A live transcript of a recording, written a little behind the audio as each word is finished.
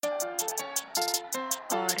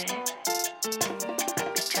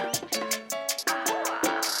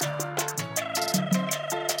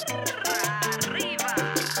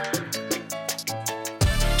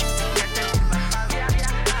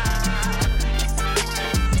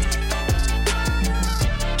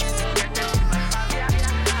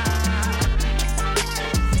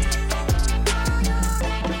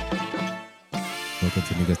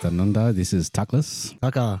Nanda. This is Tuckless.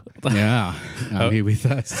 Tucker. Yeah. I'm here with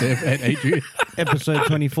Seb and Adrian. Episode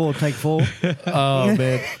 24, take 4. Oh,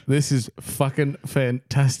 man. This is fucking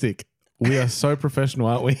fantastic. We are so professional,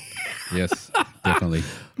 aren't we? Yes, definitely.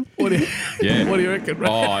 What do you reckon,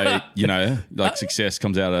 Ray? Like success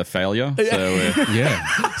comes out of failure. So, Yeah.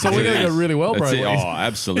 So we're going to go really well, bro. that's it. Oh,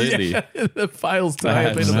 absolutely. Yeah, the fails today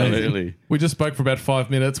have been amazing. Absolutely. We just spoke for about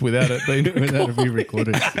 5 minutes without it being Without it being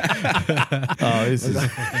recorded. Oh, this is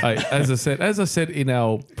hey, as I said in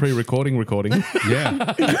our pre-recording recording,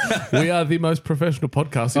 Yeah. we are the most professional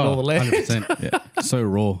podcast in all the land. 100%. Yeah. So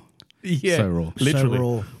raw. Yeah, So raw. literally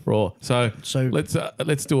So raw. So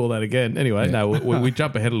let's do all that again. Anyway, no, we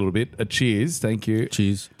jump ahead a little bit. Cheers, thank you.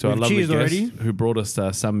 Cheers. To our We've lovely cheersed guest already. who brought us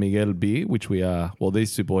San Miguel beer, which we are. Well,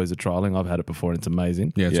 these two boys are trialing. I've had it before, and it's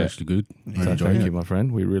amazing. Yeah, it's Yeah. actually good. I So enjoy thank it. you, my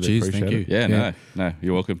friend. We really Cheers, appreciate thank you. it. Yeah, no,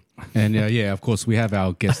 you're welcome. And yeah, of course, we have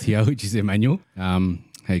our guest here, which is Emmanuel. How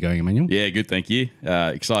you going, Emmanuel? Yeah, good, thank you.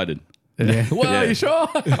 Excited. Yeah. Well, Yeah. are you sure?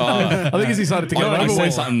 I think he's excited to get I over said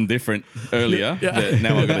with. something different earlier, but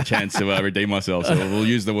now I've got a chance to redeem myself, so we'll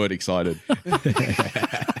use the word excited.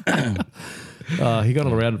 He got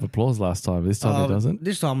a round of applause last time. This time he doesn't.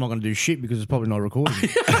 This time I'm not going to do shit because it's probably not recording.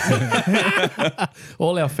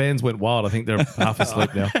 All our fans went wild. I think they're half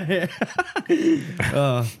asleep now.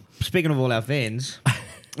 Speaking of all our fans,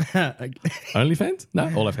 Only fans?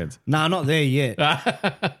 No, all our fans. nah, not there yet.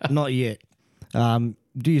 Not yet.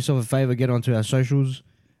 Do yourself a favor, get onto our socials,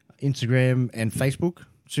 Instagram and Facebook.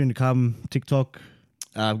 Soon to come, TikTok.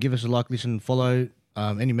 Give us a like, listen, follow.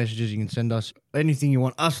 Any messages you can send us. Anything you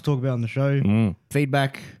want us to talk about on the show.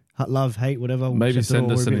 Feedback, love, hate, whatever. We'll Maybe accept it all.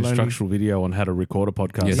 send us We're a an bit lonely. instructional video on how to record a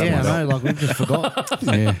podcast. Yeah, Something Yeah, like I that. know, like we've just forgot.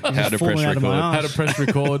 Yeah. How to press falling out of my record. arse. How to press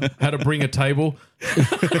record, how to bring a table,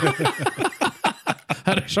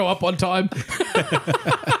 how to show up on time.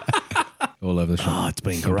 All over the shop. Oh, it's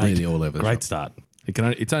been Completely all over the Great shop. start.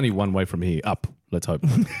 It's only one way from here, up. Let's hope. All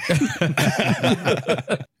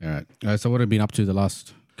right. So what have you been up to the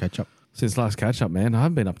last catch-up? Since last catch up, man, I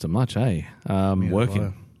haven't been up to much,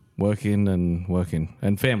 working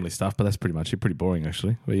and family stuff, but that's pretty much it. Pretty boring,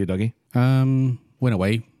 actually. Where you, Dougie? Went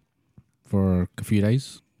away for a few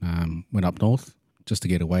days. Went up north just to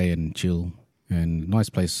get away and chill. And nice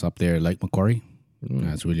place up there, Lake Macquarie.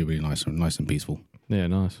 It's really, really nice and peaceful. Yeah,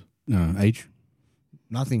 nice. Age?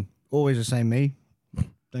 Nothing. Always the same me.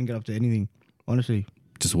 Don't get up to anything. Honestly.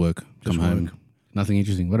 Just work. Just Come home. Nothing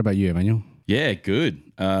interesting. What about you, Emmanuel? Yeah, good.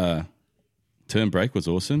 Term break was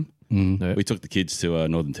awesome. Yeah. We took the kids to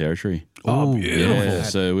Northern Territory. Oh, Yeah,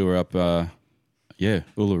 so we were up,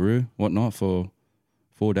 Uluru, whatnot, for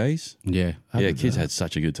 4 days. Yeah. Yeah, kids had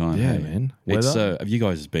such a good time. Yeah, hey. man. It's Weather? have you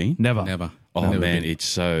guys been? Never. Never. Oh Never man, been. it's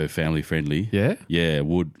so family friendly. Yeah? Yeah,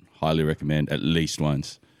 would highly recommend at least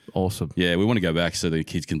once. Awesome. Yeah, we want to go back so the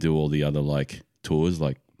kids can do all the other like tours,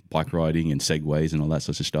 like bike riding and segways and all that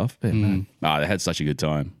sorts of stuff. Yeah, man. They had such a good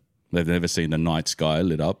time. They've never seen the night sky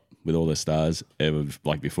lit up with all the stars ever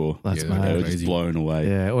like before. That's Yeah, mad. They were crazy. just blown away.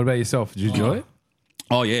 Yeah. What about yourself? Did you enjoy it?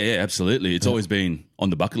 Oh yeah, absolutely. It's always been on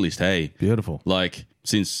the bucket list. Hey, Beautiful. like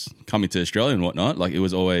since coming to Australia and whatnot, like it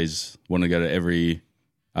was always want to go to every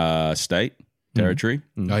state, territory.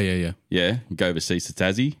 Oh, yeah. Yeah, go overseas to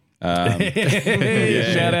Tassie.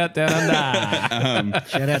 Shout out down under.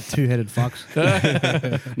 Shout out two-headed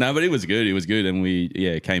fucks. No, but it was good. It was good, and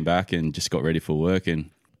we came back and just got ready for work, and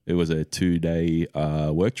it was a 2-day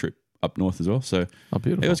work trip up north as well. So Oh,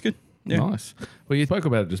 beautiful. it was good. Yeah. Nice. Well, you spoke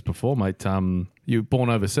about it just before, mate. You were born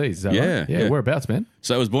overseas, is that Yeah, right? Yeah. yeah. Whereabouts, man?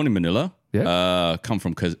 So I was born in Manila. Yeah. Come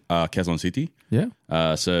from Quezon City.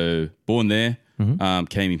 Yeah. So born there.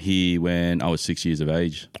 Came here when I was 6 years of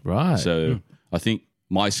age. Right. So I think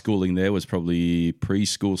my schooling there was probably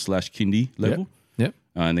preschool / kindy level. Yep.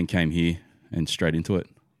 And then came here and straight into it.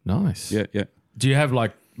 Nice. Yeah. Do you have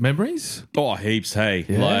like memories? Oh, heaps. Hey,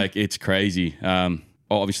 Yeah. like it's crazy.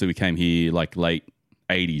 Obviously we came here like late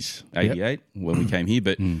 80s, 88 when we came here.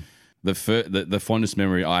 But the fondest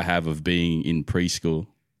memory I have of being in preschool,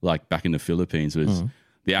 like back in the Philippines, was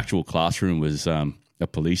the actual classroom was a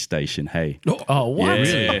police station. Hey. Oh, what?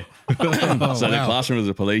 Yeah. So the classroom was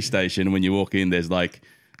a police station. When you walk in, there's like,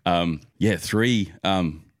 3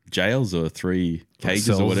 jails or 3 cages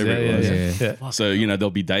or Cells. whatever it was. Yeah. So, there'll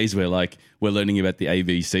be days where like we're learning about the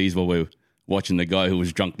ABCs while we're watching the guy who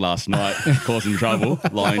was drunk last night causing trouble,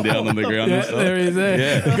 lying down on the ground and Yeah, stuff. there he is there.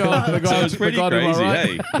 Yeah. The guy, So it was pretty the guy to my crazy,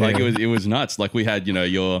 right. hey. Like it was nuts. Like we had,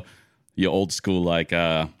 your old school like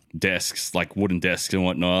desks, like wooden desks and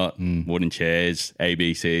whatnot, wooden chairs,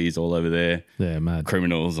 ABCs all over there. Yeah, mad.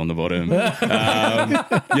 Criminals on the bottom. But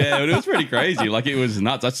it was pretty crazy. Like it was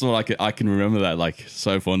nuts. That's all I can remember that like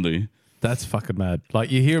so fondly. That's fucking mad.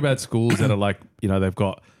 Like you hear about schools that are like, they've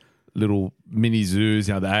got little mini zoos,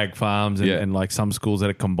 the ag farms and like some schools that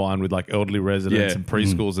are combined with like elderly residents and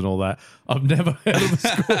preschools and all that. I've never heard of a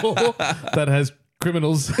school that has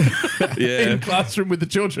criminals in classroom with the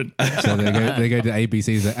children. So they go to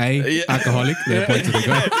ABCs. A, alcoholic. They're pointed to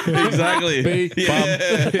go. Exactly. B,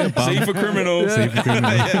 bum. C for criminal. C for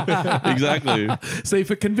criminal. Exactly. C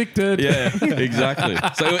for convicted. Yeah, exactly.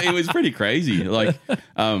 So it was pretty crazy. Like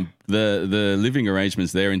the living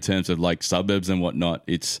arrangements there in terms of like suburbs and whatnot.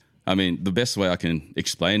 The best way I can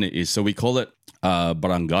explain it is, so we call it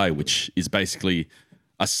barangay, which is basically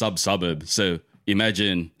a sub-suburb. So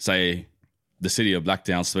imagine, say, the city of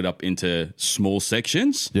Blacktown split up into small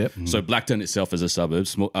sections. Yep. So Blacktown itself is a suburb,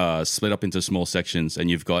 split up into small sections,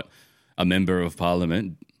 and you've got a member of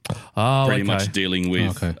parliament pretty much dealing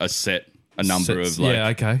with a number of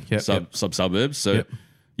sub-suburbs. So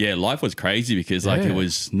life was crazy because it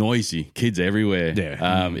was noisy, kids everywhere.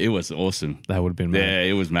 Yeah. It was awesome. That would have been mad. Yeah,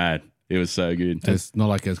 it was mad. It was so good. It's not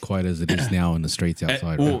like as quiet as it is now in the streets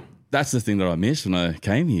outside. Well, that's the thing that I missed when I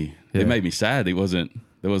came here. Yeah. It made me sad. There wasn't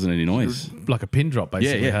any noise. Like a pin drop,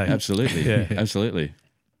 basically. Yeah, hey? absolutely. Absolutely.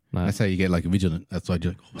 That's how you get like vigilant outside.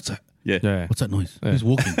 You're like, what's that? Yeah. What's that noise? Who's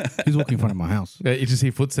walking? Who's walking in front of my house? Yeah, you just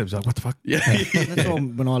hear footsteps. Like, what the fuck? Yeah. That's why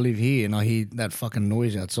when I live here and I hear that fucking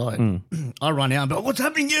noise outside, I run out and be like, what's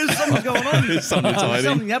happening here? Something's going on.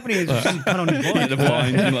 Something happening. It's just cut on his bike. The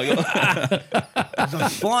blind. You're like, It's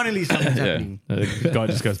like, finally something's happening. The guy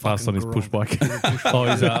just goes past on his push bike. He's what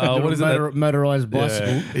is it? Motorized bicycle.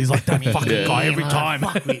 Yeah. He's like that fucking guy every time.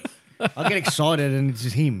 Fuck me. I get excited and it's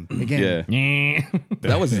just him again. Yeah.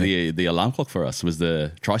 that was the alarm clock for us, was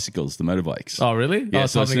the tricycles, the motorbikes. Oh, really? Yeah, oh,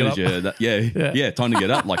 so as soon as time to get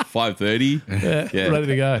up, like 5:30. Yeah, ready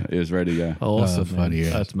to go. It was ready to go. Awesome, funny, man. yeah.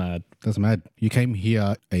 That's mad. That's mad. You came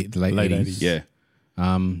here the late 80s. Yeah.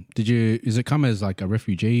 Is it come as like a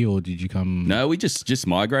refugee or did you come? No, we just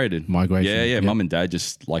migrated. Migration. Yeah. Yep. Mum and dad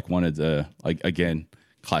just like wanted again,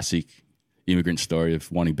 classic immigrant story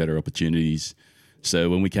of wanting better opportunities.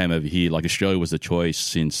 So when we came over here, like Australia was a choice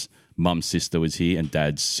since mum's sister was here and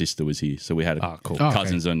dad's sister was here. So we had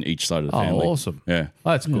cousins on each side of the family. Awesome. Yeah.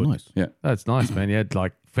 Oh, that's good. Nice. Yeah. That's nice, man. You had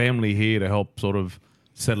like family here to help sort of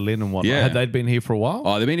settle in and whatnot. Yeah. Had they been here for a while?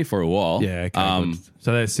 Oh, they've been here for a while. Yeah, okay. Good.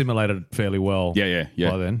 So they assimilated fairly well. Yeah.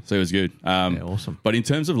 By then. So it was good. Awesome. But in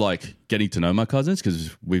terms of like getting to know my cousins,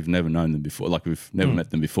 because we've never known them before, like we've never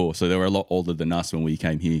met them before. So they were a lot older than us when we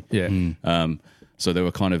came here. Yeah. So they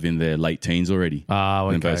were kind of in their late teens already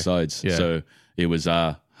on both sides. Yeah. So it was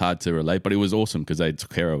hard to relate, but it was awesome because they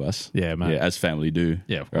took care of us. Yeah, man. Yeah, as family do.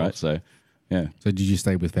 Yeah, of right. course. So yeah. So did you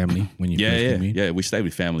stay with family when you first came here? Yeah, we stayed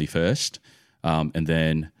with family first, and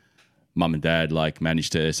then mum and dad like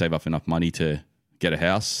managed to save up enough money to get a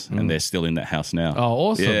house, and they're still in that house now. Oh,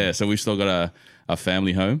 awesome. Yeah, so we've still got a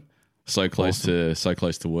family home, so close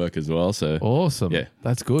to work as well. So awesome. Yeah,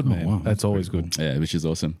 that's good, man. wow. That's always good. yeah, which is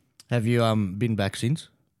awesome. Have you been back since?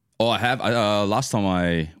 Oh, I have. Last time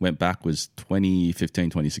I went back was 2015,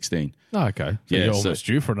 2016. Oh, okay. So Yeah, you're so- almost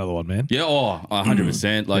due for another one, man. Yeah,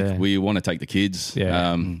 100%. Like Yeah. we want to take the kids,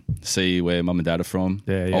 Yeah. see where mum and dad are from.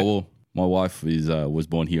 Yeah, yeah. Oh, well, my wife was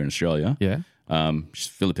born here in Australia. Yeah. She's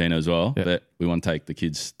Filipino as well, Yeah. but we want to take the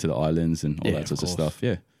kids to the islands and all Yeah, that sorts of of stuff.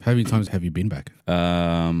 Yeah. How many times have you been back?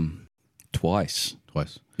 Twice.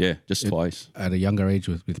 Twice. Yeah, just twice. At a younger age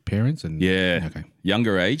with parents and Yeah. Okay.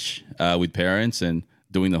 Younger age with parents and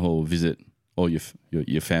doing the whole visit all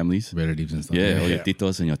your families. Relatives and stuff. Yeah, all your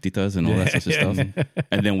titos and your titas and all that sort of stuff.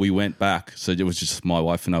 And then we went back. So it was just my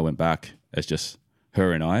wife and I went back as just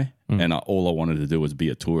her and I. And all I wanted to do was be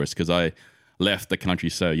a tourist because I left the country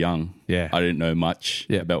so young. Yeah. I didn't know much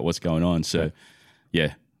about what's going on. So,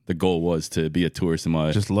 the goal was to be a tourist in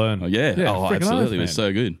my... Just learn. Oh, yeah. Yeah, Oh, freaking absolutely. oath, It was man.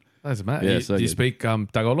 so good. That's mad. Yeah, You- so do you good. speak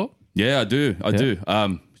Tagalog? Yeah, I do. I do.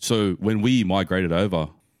 So when we migrated over,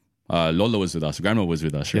 Lola was with us, Grandma was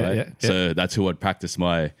with us, Yeah, right? yeah, yeah. So that's who I'd practice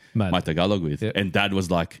my Tagalog with. Yeah. And Dad was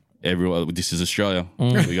like, "Everyone, this is Australia.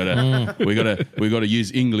 We gotta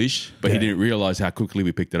use English." But he didn't realize how quickly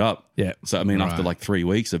we picked it up. Yeah. So I mean, after Right. like 3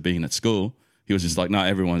 weeks of being at school, he was just like, "No,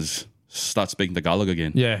 everyone's start speaking Tagalog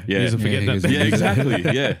again." Yeah. yeah, He doesn't forget he that. doesn't- yeah, exactly.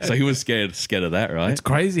 Yeah. So he was scared of that, right? It's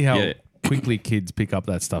crazy how Yeah. quickly kids pick up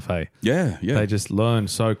that stuff, hey? Yeah, yeah, They just learn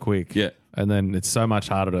so quick. Yeah. And then it's so much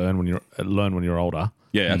harder to learn when you're older.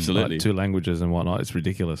 yeah, absolutely. Like 2 languages and whatnot. It's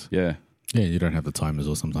ridiculous. Yeah. Yeah, you don't have the time as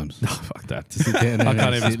well sometimes. Oh, fuck that. there and I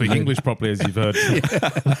can't sit even speak and- English properly, as you've heard.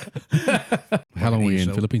 How long were you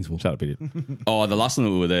in Philippines for? Shut up, idiot. Oh, the last time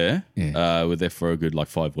we were there, Yeah. we were there for a good like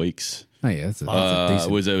 5 weeks. Oh yeah, that's a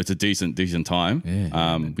decent. It's a decent time.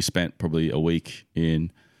 Yeah, We spent probably a week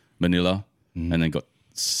in Manila and then got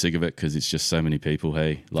sick of it because it's just so many people.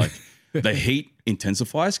 Hey, like the heat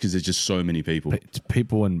intensifies because there's just so many people. It's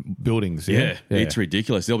people and buildings. Yeah, it's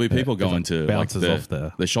ridiculous. There'll be people going to like bounces off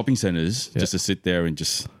there. the shopping centres just to sit there and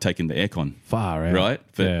just take in the aircon. Far out. Right?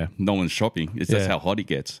 But no one's shopping. It's just how hot it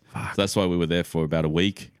gets. So that's why we were there for about a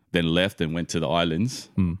week, then left and went to the islands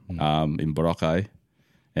in Boracay,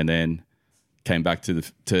 and then came back to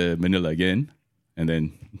Manila again, and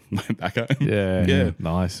then went back home. Yeah.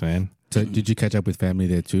 Nice, man. So did you catch up with family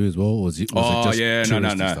there too as well? Or was it just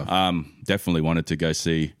touristy stuff? Definitely wanted to go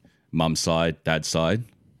see mum's side, dad's side,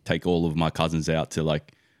 take all of my cousins out to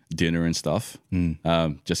like dinner and stuff.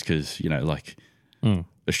 Just because,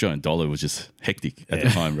 Australian dollar was just hectic at the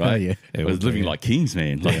time, right? It was living like kings,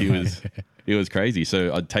 man. Like it was crazy.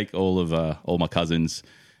 So I'd take all my cousins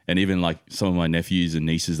and even like some of my nephews and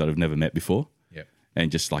nieces that I've never met before,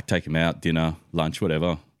 and just like take them out, dinner, lunch,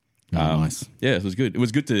 whatever. Nice. Yeah, it was good. It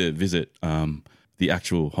was good to visit the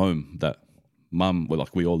actual home that mum,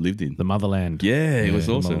 we all lived in. The motherland. Yeah, it was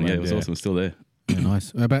awesome. Yeah, it was awesome. It's still there. Yeah,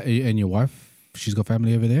 nice. About and your wife? She's got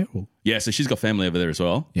family over there? Or? Yeah, so she's got family over there as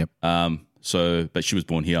well. Yep. But she was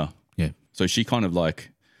born here. Yeah. So she kind of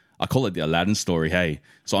like, I call it the Aladdin story. Hey,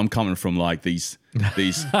 so I'm coming from like these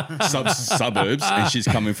suburbs, and she's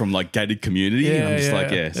coming from like gated community. And I'm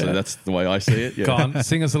just so that's the way I see it. Yeah. Go on,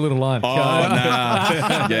 sing us a little line. Oh,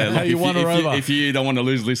 nah. Yeah, look, if you don't want to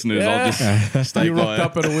lose listeners, I'll just stay You rocked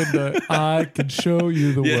up at a window. I can show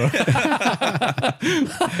you the world.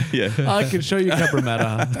 I can show you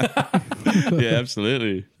Cabramatta. Yeah,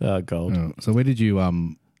 absolutely. Oh, gold. So where did you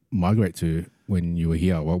migrate to when you were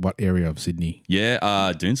here? What area of Sydney? Yeah,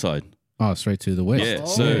 Doonside. Oh, straight to the west.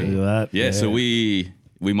 Yeah, so we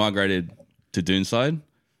migrated to Doonside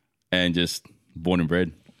and just born and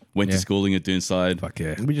bred. Went to schooling at Doonside. Fuck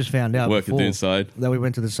yeah. We just found out Work at Doonside. that we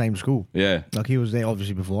went to the same school. Yeah. Like he was there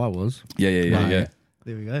obviously before I was. Yeah.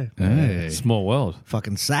 There we go. Hey. Small world.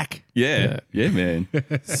 Fucking sack. Yeah, man.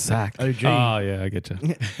 Sack. OG. Oh, yeah, I get you.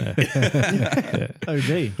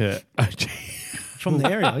 OG. Yeah. OG. From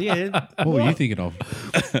the area. Yeah. What were you thinking of?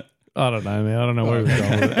 I don't know, man. I don't know where we're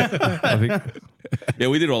going with it. I think. Yeah,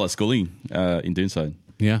 we did all our schooling in Doonside.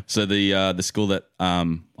 Yeah. So the school that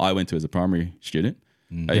I went to as a primary student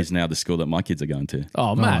is now the school that my kids are going to.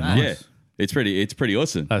 Oh, man. nice. Yeah, it's pretty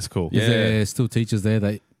awesome. That's cool. Yeah. Is there still teachers there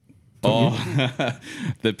that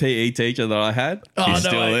The PE teacher that I had is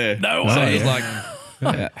still there. No So way. it's like,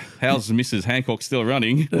 how's Mrs. Hancock still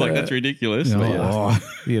running? Like, that's ridiculous. But yeah.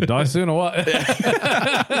 You die soon or what?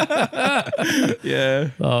 Yeah.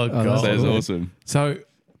 Oh, God. So it's awesome. So,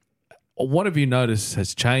 what have you noticed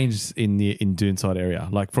has changed in Doonside area?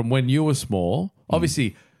 Like from when you were small,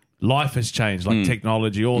 obviously life has changed, like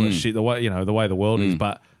technology, all this shit, the way the world is.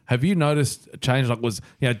 But have you noticed a change? Like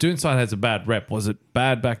Doonside has a bad rep. Was it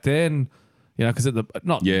bad back then? Because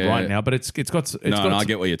not right now, but it's got. I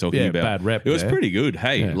get what you're talking about. Bad rep. It was pretty good.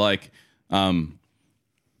 Hey,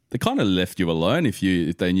 they kind of left you alone if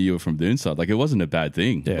they knew you were from Doonside. Like, it wasn't a bad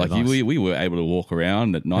thing. Yeah, like nice. we were able to walk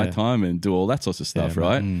around at night time and do all that sorts of stuff,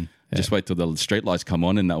 right? Just wait till the street lights come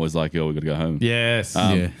on, and that was like, we got to go home. Yes.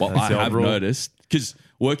 But I have noticed, because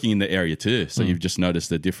working in the area too, so you've just noticed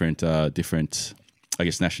the different, I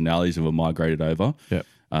guess, nationalities who have migrated over. Yep.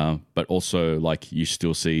 But also, like, you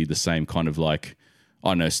still see the same kind of, like,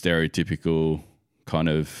 I don't know, stereotypical kind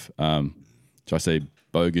of, should I say,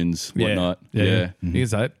 bogans, whatnot. Yeah. You can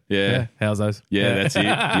say it. Yeah. How's those? Yeah, that's it.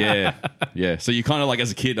 Yeah. So you kind of, like,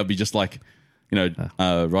 as a kid, I'd be just like,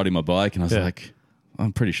 riding my bike, and I was like,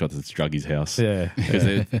 I'm pretty sure that's Druggy's house. Yeah.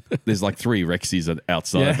 Because there's like 3 Rexies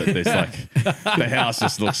outside, but there's like, the house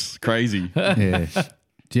just looks crazy. Yeah.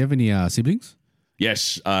 Do you have any siblings?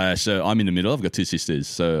 Yes. So I'm in the middle. I've got 2 sisters.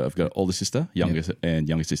 So I've got older sister, younger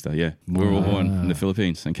sister. Yeah. We were all born in the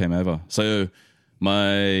Philippines and came over. So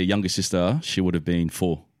my younger sister, she would have been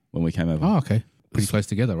 4 when we came over. Oh, okay. Pretty close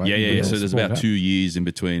together, right? Yeah. So there's about 2 years in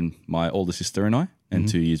between my older sister and I, and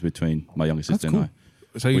 2 years between my younger sister and I.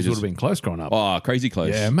 So you would have been close growing up. Oh, crazy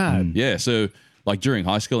close. Yeah, man. Yeah. So like during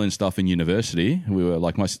high school and stuff in university, we were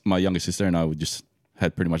like, my younger sister and I would just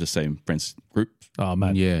had pretty much the same friends group. Oh,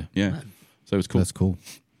 man. Yeah. Yeah. So it was cool. That's cool.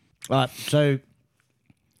 All right. So,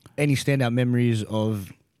 any standout memories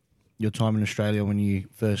of your time in Australia when you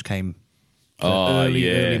first came? So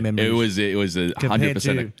early memories. It was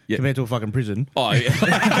 100%. Compared to a fucking prison. Oh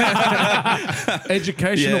yeah.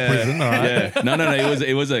 Educational prison. All right. Yeah. No.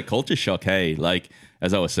 It was a culture shock. Hey, like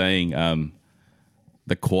as I was saying,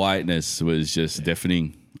 the quietness was just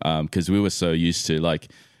deafening because we were so used to,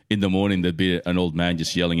 like, in the morning there'd be an old man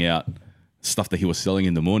just yelling out stuff that he was selling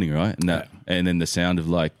in the morning, right? And then the sound of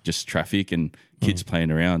like just traffic and kids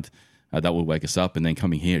playing around that would wake us up, and then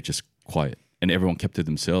coming here just quiet. and everyone kept to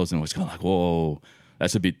themselves, and I was kind of like, whoa,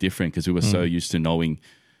 that's a bit different because we were so used to knowing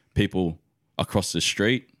people across the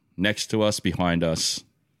street, next to us, behind us,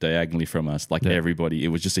 diagonally from us, like everybody. It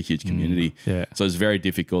was just a huge community. Yeah. So it's very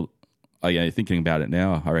difficult. Thinking about it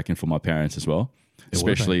now, I reckon for my parents as well,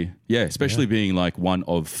 especially being like one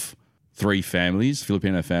of 3 families,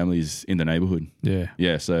 Filipino families in the neighborhood. Yeah.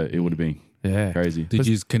 Yeah. So it would have been crazy. Did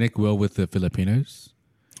you connect well with the Filipinos?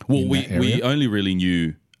 Well, we only really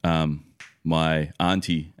knew my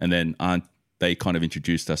auntie, and then they kind of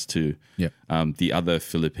introduced us to the other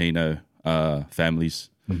Filipino families,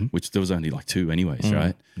 which there was only like 2 anyways,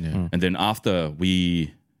 right? Yeah. And then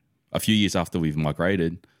a few years after we've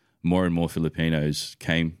migrated, more and more Filipinos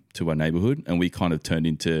came to our neighborhood, and we kind of turned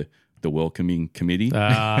into the welcoming committee.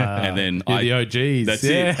 And then the OGs. That's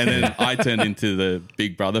it. And then I turned into the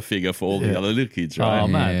big brother figure for all the other little kids, right? Oh,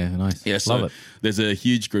 man. Yeah, nice. Yeah, so there's a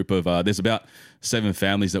huge group of, there's about 7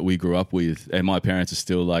 families that we grew up with, and my parents are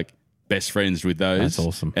still like best friends with those. That's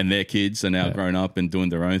awesome. And their kids are now grown up and doing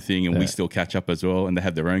their own thing, and we still catch up as well, and they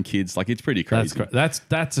have their own kids. Like, it's pretty crazy. That's great.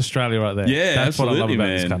 That's Australia right there. Yeah, that's what I love absolutely, about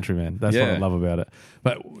this man. country, man. That's what I love about it.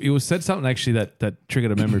 But you said something actually that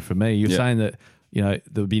triggered a memory for me. You're saying that, you know,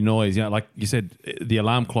 there would be noise. You know, like you said, the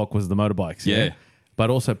alarm clock was the motorbikes. Yeah. But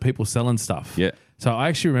also people selling stuff. Yeah. So I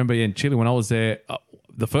actually remember in Chile when I was there,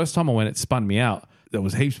 the first time I went, it spun me out. There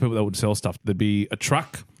was heaps of people that would sell stuff. There'd be a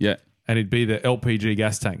truck. Yeah. And it'd be the LPG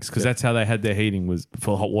gas tanks because that's how they had their heating, was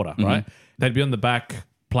for hot water, right? They'd be on the back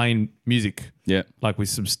playing music, like with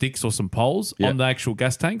some sticks or some poles on the actual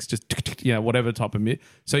gas tanks, just whatever type of music.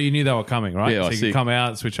 So you knew they were coming, right? Yeah, so I you see. could come out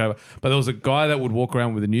and switch over. But there was a guy that would walk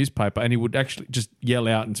around with a newspaper, and he would actually just yell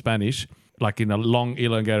out in Spanish, like in a long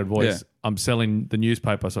elongated voice, I'm selling the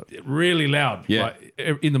newspaper. So really loud, like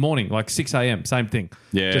in the morning, like 6 a.m, same thing.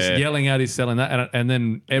 Yeah. Just yelling out he's selling that. And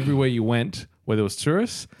then everywhere you went, where there was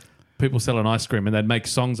tourists, people selling ice cream, and they'd make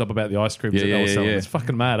songs up about the ice creams that they were selling. It's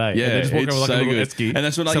fucking mad, eh? Yeah, and they just walk it's over like so a little good. esky, And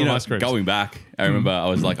that's what, selling ice creams. going back, I remember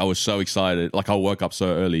I was so excited. Like, I woke up so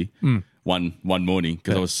early one morning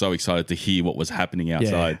because I was so excited to hear what was happening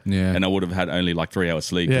outside. Yeah. And I would have had only like 3 hours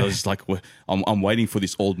sleep. I was just like, I'm waiting for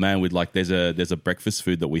this old man with like, there's a breakfast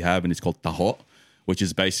food that we have, and it's called tahot, which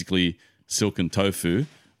is basically silken tofu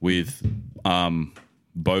with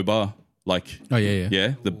boba, like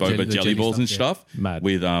the boba jelly balls and stuff Mad.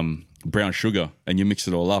 with brown sugar, and you mix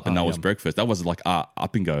it all up, and that was breakfast. That was like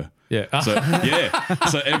up and go. Yeah.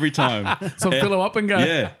 So every time, Some fill up and go.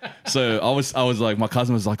 yeah. So I was like, my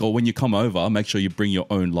cousin was like, oh, when you come over, make sure you bring your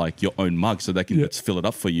own mug so they can fill it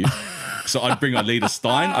up for you. So I'd bring a liter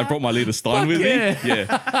Stein. I brought my liter Stein with me.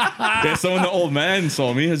 Yeah. So when the old man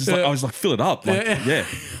saw me, I was like, fill it up. Like,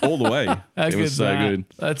 all the way. How It was so good.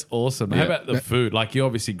 That's awesome. How about the food? Like, you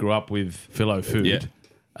obviously grew up with Philo food.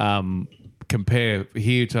 Yeah. Compare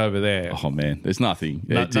here to over there. Oh man, there's nothing.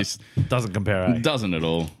 It just doesn't compare. Eh? doesn't at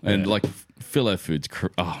all. And like filo food's,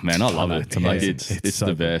 oh man, I love it. It's amazing. It's so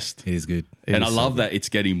the good. best. It is good. And I love that it's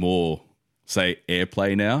getting more, say,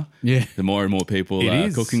 airplay now. Yeah. The more and more people It are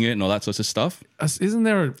is. cooking it and all that sorts of stuff. Isn't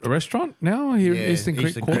there a restaurant now here in Eastern Creek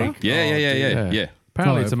Eastern Quarter? Creek. Yeah.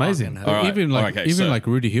 Apparently, Oh, it's amazing. fucking All right. Even like Okay, so-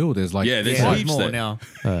 Rudy Hill, there's like Yeah, there's Yeah, heaps more there. now.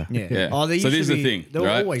 Yeah. Oh, they So used this to is the be, thing, they were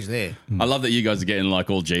right? always there. I love that you guys are getting like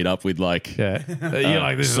all G'd up with like Yeah. You're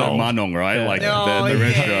like, this is so old. Manong, right? Like Oh, the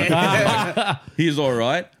yeah. restaurant. He's all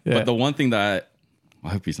right. But the one thing that I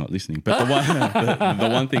hope he's not listening. But the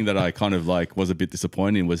one thing that I kind of like was a bit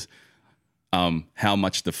disappointing was how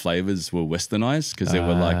much the flavors were westernized because they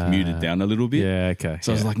were like muted down a little bit. Yeah, okay.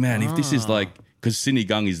 So I was like, man, if this is like, because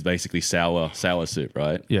sinigang is basically sour soup,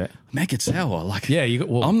 right? Yeah. Make it sour. Like, Yeah, you got-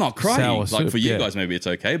 well, I'm not crying. sour Like soup, for you yeah. guys, maybe it's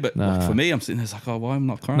okay, but like for me, I'm sitting there it's like, oh, well, I'm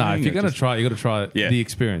not crying. No, if you're It going to just- try it, you got to try the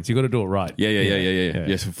experience. You got to do it right.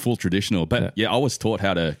 Yeah, so full traditional. But I was taught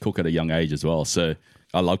how to cook at a young age as well. So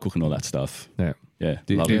I love cooking all that stuff. Yeah. Yeah,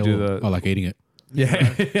 Did love you it. do the? I like eating it. Yeah.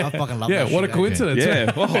 I fucking love Yeah. that What a shit, coincidence.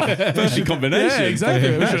 Yeah, oh, perfect combination. Yeah,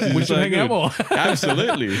 exactly. We should So hang out good. more.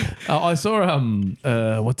 Absolutely. I saw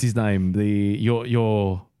what's his name?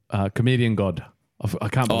 Your comedian god. I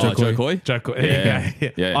can't. Oh, Joe Coy? Joe Coy.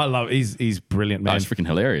 Yeah. Yeah. I love. He's brilliant, man. That's freaking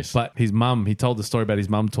hilarious. But his mum, he told the story about his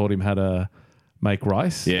mum taught him how to make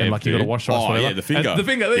rice. Yeah, and like you got to dude. wash rice. Oh, whatever. yeah, the finger. And the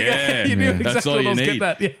finger. There Yeah. you go. You knew That's exactly all what I you was need. getting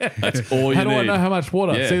at. Yeah. That's all you How need. do I know how much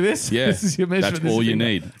water? Yeah. See this? Yeah. This is your measurement. That's This is all you your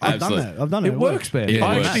finger. need. I've done Absolutely. that. I've done it. It works, man. It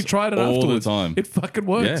I works. actually tried it All the afterwards. time. It fucking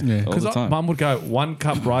worked. Yeah, all Because the time. mum would go 1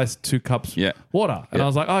 cup rice, 2 cups Yeah. water. And Yeah. I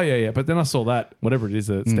was like, oh, yeah. But then I saw that, whatever it is,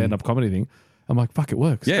 a stand-up comedy thing. I'm like, fuck, it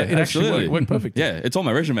works. Yeah, it actually absolutely. worked perfect. Yeah, it's on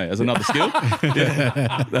my resume as another skill.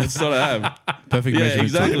 Yeah, that's what I have. Perfect Yeah, measurement.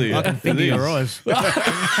 exactly. I can finger It is. your eyes.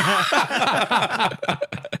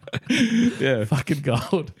 Yeah. Fucking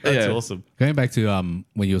gold. That's awesome. Going back to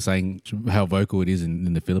when you were saying how vocal it is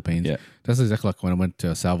in the Philippines, that's exactly like when I went to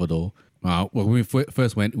El Salvador. Well, when we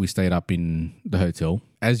first went, we stayed up in the hotel.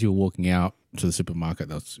 As you were walking out to the supermarket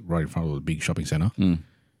that's right in front of the big shopping center,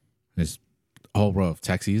 there's a whole row of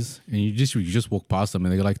taxis, and you just walk past them,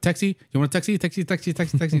 and they're like, "Taxi, you want a taxi? Taxi, taxi,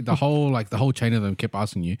 taxi, taxi." the whole chain of them kept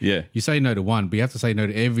asking you. Yeah. You say no to one, but you have to say no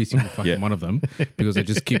to every single fucking one of them because they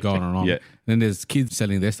just keep going on. Yeah. Then there's kids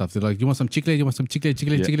selling their stuff. They're like, "You want some chicle? You want some chicle?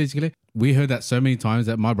 Chicle, chicle, chicle?" We heard that so many times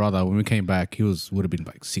that my brother, when we came back, he would have been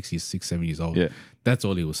like 7 years old. Yeah. That's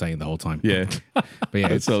all he was saying the whole time. Yeah. But yeah,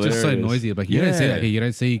 it's That's just so hilarious. noisy. Like you don't see that here. You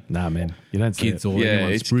don't see Nah, man. You don't see kids it. or Yeah,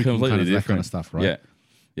 anyone it's spruiking completely kind of different. that kind of stuff, right?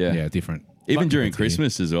 Yeah. Different. Even during Different to you.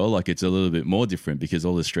 Christmas as well, like it's a little bit more different because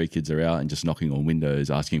all the street kids are out and just knocking on windows,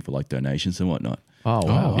 asking for like donations and whatnot. Oh,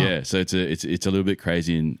 wow. Yeah, so it's a little bit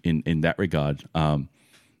crazy in that regard,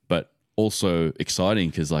 but also exciting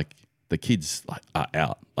because like the kids like are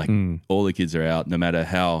out, like all the kids are out, no matter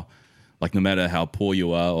how poor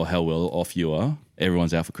you are or how well off you are,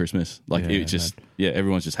 everyone's out for Christmas. Like Yeah, it's just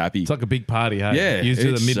everyone's just happy. It's like a big party, hey? Yeah, You do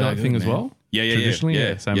the it's midnight so thing good, as man. well? Yeah,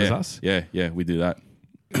 Traditionally, same as us? Yeah, we do that.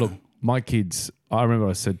 Look, my kids, I remember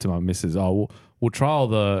I said to my missus, we'll trial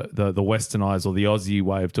the westernized or the Aussie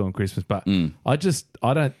way of doing Christmas, but I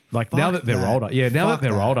don't like now that they're older. Yeah, now that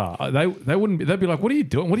they're older, they wouldn't be, they'd be like, "What are you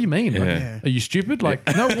doing? What do you mean? Like, are you stupid? Like,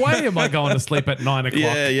 no way am I going to sleep at 9 o'clock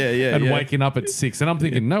and waking up at 6." And I'm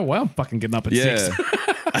thinking, no way I'm fucking getting up at 6.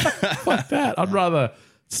 Fuck that. I'd rather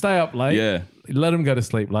stay up late, let them go to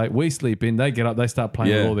sleep late. We sleep in, they get up, they start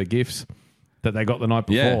playing with all their gifts that they got the night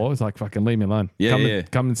before. It's like, fucking leave me alone.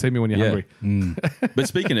 Come and see me when you're hungry. But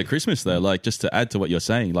speaking of Christmas, though, like just to add to what you're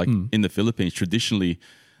saying, like in the Philippines, traditionally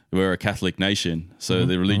we're a Catholic nation, so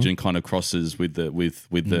the religion kind of crosses with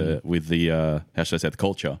the how should I say, the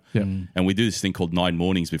culture. Yeah. And we do this thing called 9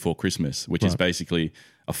 mornings before Christmas, which is basically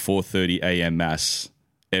a 4:30 a.m. mass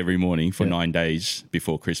every morning for 9 days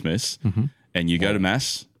before Christmas. And you go to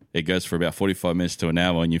mass. It goes for about 45 minutes to an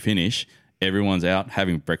hour, and you finish. Everyone's out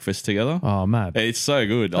having breakfast together. Oh, mad. It's so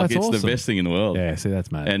good. Like That's it's awesome. the best thing in the world. Yeah, see,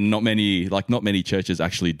 that's mad. And not many churches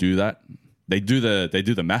actually do that. They do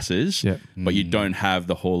the masses, but you don't have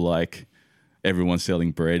the whole like everyone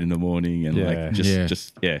selling bread in the morning and like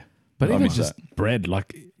just But I even miss just that. bread,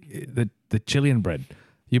 like the Chilean bread,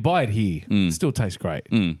 you buy it here, it still tastes great.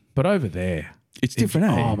 But over there, It's different.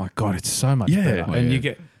 oh my God, it's so much better. Oh, and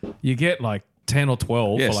yeah. you get like 10 or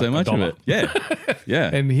 12 Yeah, for like so much of $1. it. Yeah.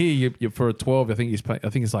 And here, you for a 12, I think it's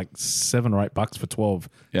like $7 or $8 for 12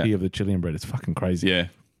 here of the Chilean bread. It's fucking crazy. Yeah.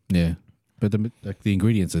 Yeah. But the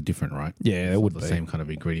ingredients are different, right? Yeah, it It's would not be. the same kind of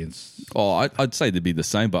ingredients. Oh, I'd say they'd be the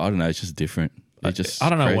same, but I don't know. It's just different. It's just I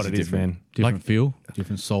don't know crazy what it is, different. man. Different feel,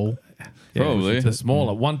 different soul. Yeah, Probably. It's a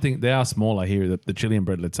smaller. One thing, they are smaller here, the Chilean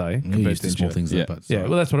bread, let's say. You're compared used to small Chile. things Yeah. like that. Yeah,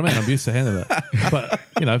 well, that's what I mean. I'm used to handling that. But,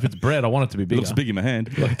 if it's bread, I want it to be It bigger. looks big in my hand.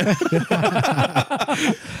 I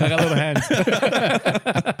got little hands.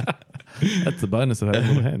 That's the bonus of having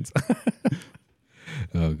little hands.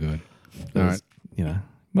 Oh, God. All right.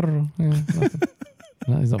 Nothing.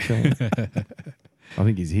 No, he's not feeling it. I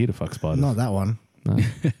think he's here to fuck spiders. Not that one. No.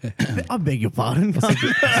 I beg your pardon.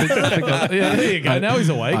 Yeah, there you go. Now he's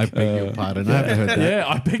awake. I beg your pardon. I haven't heard that. Yeah,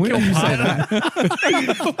 I beg your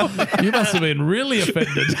pardon. You must have been really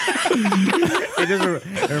offended.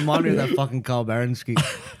 It reminded me of that fucking Carl Barron skit.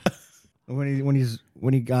 When his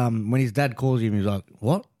dad calls him, he's like,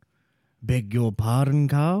 "What? Beg your pardon,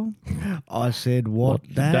 Carl? I said what,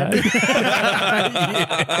 Dad?"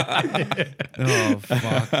 Oh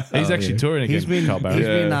fuck! He's actually touring again. He's been Carl Barron. he's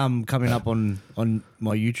been coming up on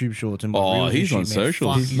my YouTube shorts and my Oh, reels and he's shit, on man.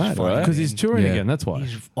 socials. Fuck, He's funny, mad, Because he's touring Yeah. again. That's why.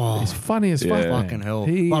 He's He's funny as fuck. Yeah. man. fucking hell,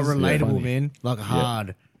 He's but relatable, funny. man. Like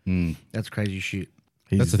hard. That's crazy shit.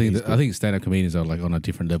 That's the thing. He's I think stand-up comedians are like on a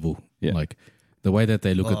different level. Yeah. Like the way that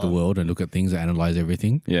they look at the world and look at things and analyze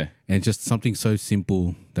everything. Yeah. And just something so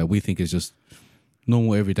simple that we think is just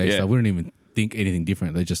normal everyday Yeah. stuff. We don't even think anything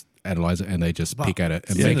different. They just analyze it and they just pick at it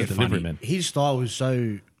and Yeah, make the it delivery, funny. man. His style was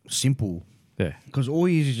so simple Yeah. because all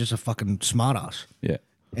he is just a fucking smartass. Yeah.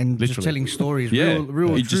 And just Literally. telling stories, Yeah.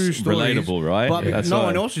 real It's true just stories. relatable, right? But Yeah. That's no right.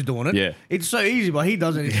 one else is doing it. Yeah. It's so easy, but he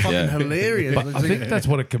does it. It's fucking Yeah. hilarious. But I think that's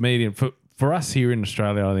what a comedian, for us here in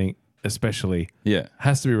Australia, I think especially, Yeah.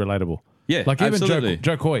 has to be relatable. Yeah, Like even absolutely.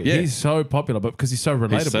 Joe Coy, Yeah. he's so popular, but because he's so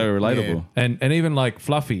relatable. He's so relatable. And even like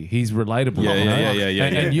Fluffy, he's relatable. Yeah, you know? yeah.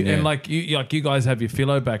 And you Yeah. and like you guys have your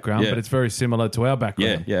philo background, Yeah. but it's very similar to our Yeah.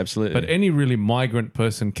 background. Yeah. Absolutely. But any really migrant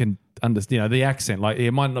person can understand, the accent. Like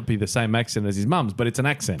it might not be the same accent as his mum's, but it's an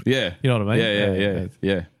accent. yeah. You know what I mean?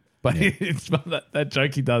 Yeah. But it's that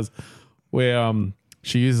joke he does where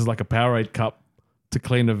she uses like a Powerade cup to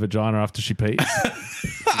clean a vagina after she pees.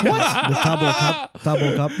 The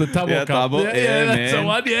Tabo Cup. The Tabo Yeah, Cup. Tabo. Yeah, that's the man.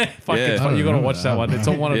 one. Yeah, fucking Yeah. fun. You got to watch that one. It's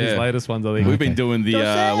on one of his Yeah. latest ones, I think. We've been doing the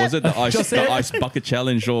ice bucket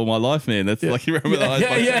challenge all my life, man. That's like you remember the ice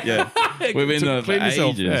bucket? Yeah. We've been To doing it for clean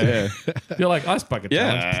yourself. ages. Yeah. You're like ice bucket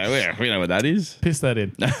challenge. Yeah, we know what that is. Piss that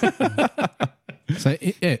in. So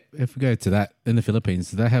if we go to that in the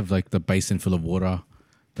Philippines, do they have like the basin full of water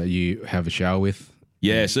that you have a shower with?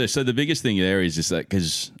 Yeah, so the biggest thing there is just that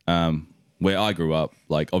because where I grew up,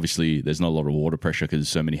 like obviously there's not a lot of water pressure because there's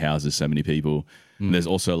so many houses, so many people. And there's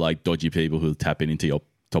also like dodgy people who tap into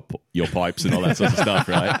your pipes and all that sort of stuff,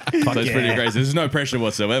 right? So it's pretty crazy. There's no pressure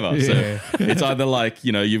whatsoever. Yeah. So it's either like,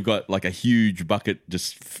 you've got like a huge bucket,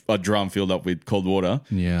 just a drum filled up with cold water.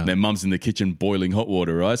 Yeah. And then mum's in the kitchen boiling hot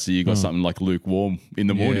water, right? So you got something like lukewarm in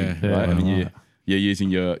the morning, Yeah. right? Yeah. And then you're using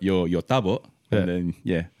your tabo. And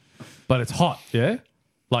then, But it's hot, yeah?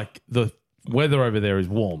 Like the weather over there is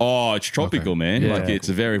warm. Oh, it's tropical, man. Yeah. Like it's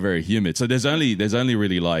very, very humid. So there's only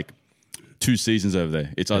really like 2 seasons over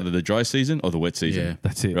there. It's either the dry season or the wet season. Yeah.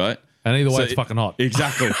 That's it. Right? And either way, So it's fucking hot.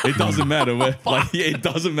 Exactly. It doesn't matter. It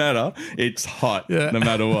doesn't matter. It's hot no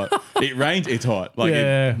matter what. It rains, it's hot. Like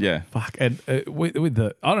Yeah. Fuck. And with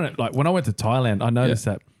the, I don't know, like when I went to Thailand, I noticed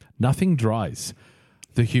that nothing dries.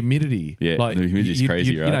 The humidity. Yeah, like, the humidity's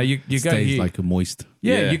crazy, right? You know, you go Stays here. like moist.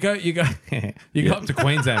 Yeah, Yeah. you go you go up to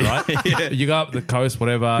Queensland, right? You go up the coast,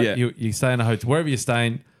 whatever. Yeah. You stay in a hotel, wherever you're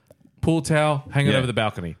staying, pool towel, hang it Yeah. over the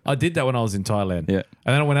balcony. I did that when I was in Thailand. Yeah.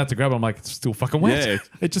 And then I went out to grab it. I'm like, it's still fucking wet. Yeah.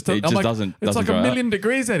 It just It I'm just like, doesn't It's like dry a up. million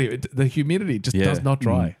degrees out here. The humidity just Yeah. does not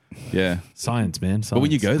dry. Yeah. Science, man. Science. But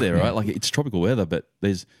when you go there, right, like it's tropical weather, but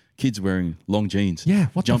there's kids wearing long jeans, Yeah,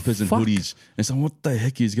 what the jumpers and fuck? hoodies. And so what the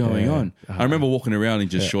heck is going Yeah. on? I remember walking around in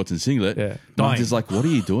just shorts and singlet. Yeah. Mum's Dying. just like, what are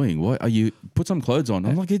you doing? What are you, put some clothes on.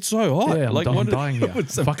 I'm like, it's so hot. yeah, like, I'm dying here.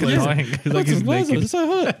 Fucking dying. Put some clothes on. It's so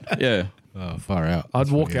hot. Yeah. Oh, far out.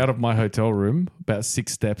 I'd walk out of my hotel room about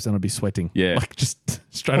 6 steps and I'd be sweating. Yeah. Like just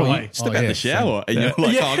straight away. Step out the shower and you're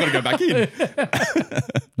like, oh, I got to go back in.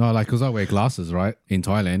 No, like, because I wear glasses, right? In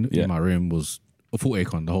Thailand, Yeah. in my room was a full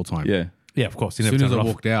aircon the whole time. Yeah. Yeah, of course. You As never soon as turn I it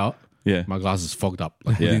off. walked out, Yeah. my glasses fogged up.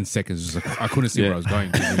 Like Yeah. within seconds, just like, I couldn't see where I was going.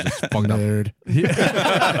 It was just fogged up. You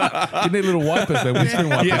need little wipers, they're windscreen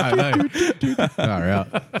wipers. Yeah, I know. Far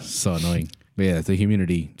out. So annoying. But yeah, the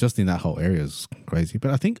humidity just in that whole area is crazy.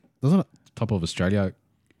 But I think, doesn't it, top of Australia,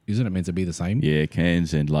 isn't it meant to be the same? Yeah.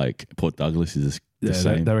 Cairns and like Port Douglas is the Yeah,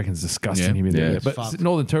 same. they reckon it's disgusting Yeah. humidity. Yeah. Yeah. But Fuck.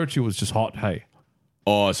 Northern Territory was just hot, hey.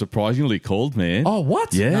 Oh, surprisingly cold, man. Oh,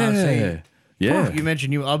 what? yeah. No, see, yeah. You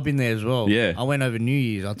mentioned I've been there as well. Yeah. I went over New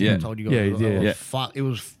Year's. I think Yeah. I told you guys. Yeah, as well. yeah, Oh, yeah. Fuck, it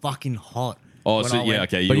was fucking hot. Oh, when so I yeah, went.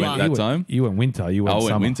 okay. But You went that time? You went winter. You went I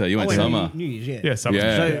summer. went winter. You I went went summer. New Year's, yeah. Yeah, summer.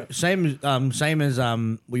 Yeah. So same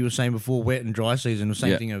as we were saying before, wet and dry season, the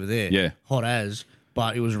same Yeah. thing over there. Yeah. Hot as,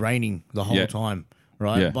 but it was raining the whole Yeah. time,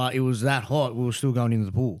 right? Yeah. But it was that hot, we were still going into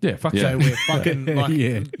the pool. Yeah, fuck Yeah. So we're fucking like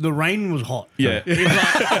Yeah. the rain was hot. Yeah. It was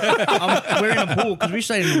like, we're in a pool because we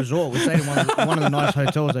stayed in a resort. We stayed in one of the nice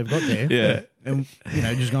hotels they've got there. Yeah. And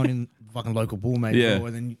just going in fucking local pool, mate. Yeah.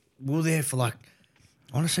 And then we were there for like,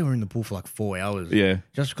 I want to say we were in the pool for like 4 hours. Yeah.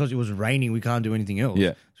 Just because it was raining, we can't do anything else.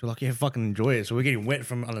 Yeah. So we're like, yeah, fucking enjoy it. So we're getting wet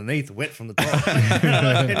from underneath, wet from the top.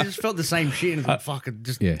 And it just felt the same shit. And it's like, fuck it,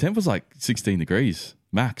 just Yeah. Temp was like 16 degrees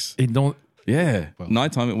max. It don't, Yeah.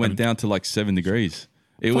 Nighttime, it went down to like 7 degrees.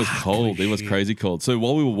 It was cold. It was crazy cold. So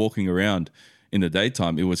while we were walking around in the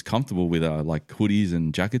daytime, it was comfortable with like hoodies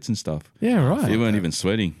and jackets and stuff. yeah, right. We weren't even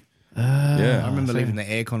sweating. I Yeah. remember leaving the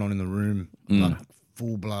aircon on in the room, like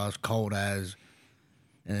full blast, cold as,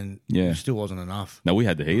 and Yeah. it still wasn't enough. No, we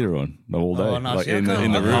had the heater on all day. Oh, no, like see, I in the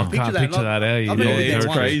can't- I room. can't Can't picture that, eh? I've never Yeah, been there it's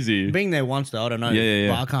once. crazy. Being there once, though, I don't know.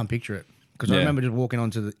 Yeah. But I can't picture it because I Yeah. remember just walking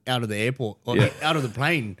out of the airport or Yeah. out of the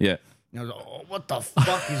plane. Yeah. And I was like, oh, what the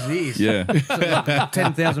fuck is this? Yeah. So like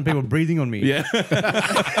 10,000 people breathing on me. Yeah.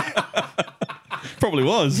 Probably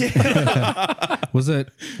was. Was there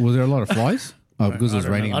a lot of flies? Oh, because it was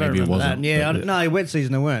raining, I don't maybe it remember wasn't. that. Yeah, but- no, wet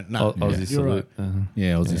season there weren't. No, Aussie you're right. salute.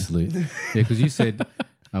 Yeah, Aussie salute. Yeah, because you said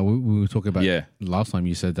we were talking about last time.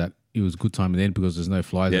 You said that it was good time then because there's no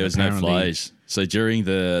flies. Yeah, and there's no apparently- flies. So during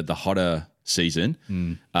the hotter season,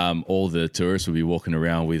 all the tourists will be walking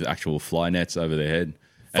around with actual fly nets over their head.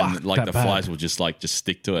 Fuck, And like that the bad. flies will just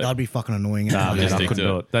stick to it. That'd be fucking annoying. Nah, man, just I stick couldn't to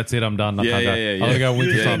do it. it. That's it. I'm done. I Yeah, can't yeah, go. yeah, I'm gonna go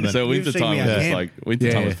winter yeah. time then. So You've winter seen time me was at just camp. like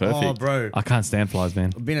winter time was perfect. Oh, bro. I can't stand flies,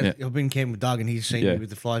 man. I've been camping with Doug and he's seen Yeah. me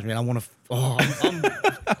with the flies, man. I want to.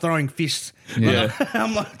 I'm throwing fists. Yeah.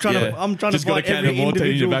 I'm like trying Yeah. to. I'm trying Just to got a fight can every of water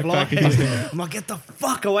in your individual fly. backpack. I'm like, get the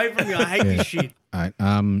fuck away from me. I hate this shit. All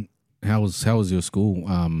right. How was your school?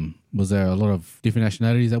 Was there a lot of different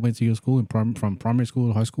nationalities that went to your school from primary school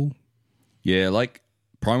to high school? Yeah, like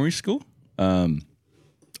primary school.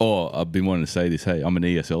 I've been wanting to say this. Hey, I'm an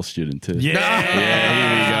ESL student too.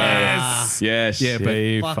 Yeah. Yes. Yeah,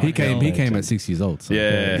 but he came at 6 years old. So.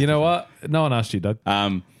 Yeah. You know what? No one asked you, Doug.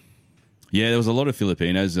 Yeah, there was a lot of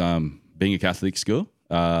Filipinos. Being a Catholic school,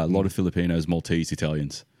 a lot of Filipinos, Maltese,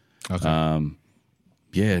 Italians. Okay.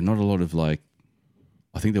 Yeah, not a lot of like.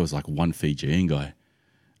 I think there was like one Fijian guy.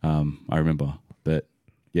 I remember, but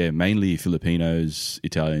yeah, mainly Filipinos,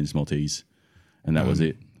 Italians, Maltese, and that was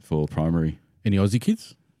it for primary. Any Aussie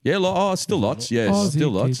kids? Yeah, still lots. Yeah, Aussie still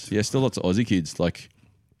lots. kids. Yeah, still lots of Aussie kids. Like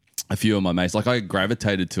a few of my mates. Like I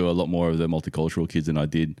gravitated to a lot more of the multicultural kids than I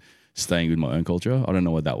did staying with my own culture. I don't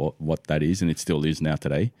know what that is, and it still is now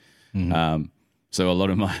today. Mm-hmm. So a lot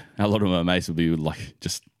of my mates would be like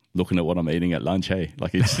just looking at what I'm eating at lunch. Hey,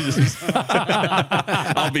 like it's just,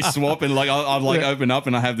 I'll be swapping. Like I'll like open up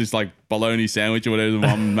and I have this like bologna sandwich or whatever the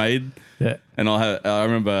mum made. Yeah. And I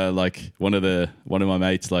remember like one of my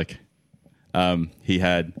mates like. He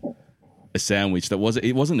had a sandwich that wasn't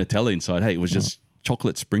Nutella inside. Hey, it was just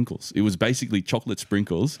chocolate sprinkles. It was basically chocolate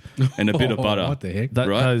sprinkles and a bit of butter. What the heck?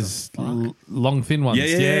 Those long thin ones.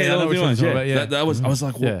 Yeah, I know long which thin ones ones, you're yeah. talking about, That was. I was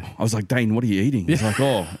like, what? Yeah. I was like, Dane, what are you eating? He's like,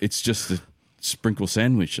 oh, it's just a sprinkle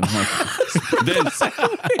sandwich. And I'm like, then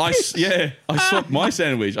I swapped my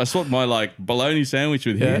sandwich. I swapped my like bologna sandwich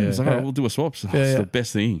with him. I was like, oh, we'll do a swap. So it's the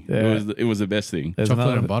best thing. Yeah. It was the best thing. There's Chocolate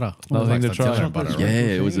another- and butter. another thing to try. Nutella and butter, right? Yeah,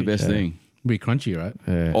 it was the best thing. Be crunchy, right?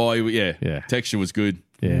 Yeah. Oh, yeah. Yeah. Texture was good.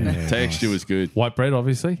 Yeah. Texture was good. White bread,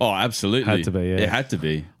 obviously. Oh, absolutely. Had to be, yeah. It had to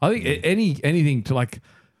be. I think anything to like.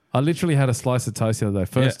 I literally had a slice of toast the other day.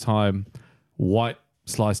 First time white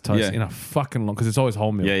sliced toast Yeah. in a fucking long because it's always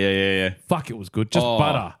wholemeal. Yeah. Fuck, it was good. Just Oh,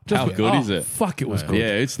 butter. Just how good is it? Fuck, it was good.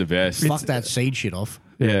 Yeah, it's the best. Fuck that seed shit off.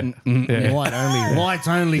 Yeah. Yeah. White only. White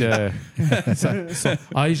only. Yeah. so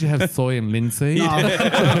I usually have soy and linseed.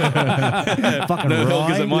 Fucking No milk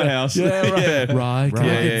is rye. at my house. Yeah, right. Rye. Can I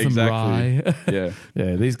Yeah, get some exactly. rye? Yeah.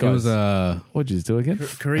 Yeah, these It guys. was What'd you do again?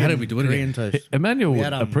 Korean, How did we do it Korean again? toast. Emmanuel We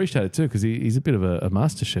would had, appreciate it too because he's a bit of a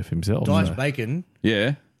master chef himself. Diced so- bacon,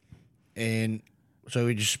 Yeah. and so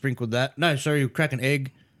we just sprinkled that. No, sorry, you crack an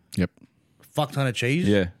egg, Yep. fuck ton of cheese,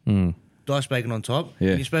 Yeah. diced bacon on top. Yeah.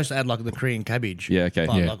 And you're supposed to add like the Korean cabbage. Yeah, okay.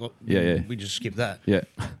 But, Yeah. like, Yeah. We just skipped that. Yeah.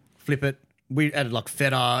 Flip it. We added like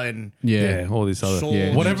feta and Yeah, all this other Sauce.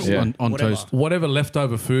 Yeah. whatever Yeah. On Whatever. toast. whatever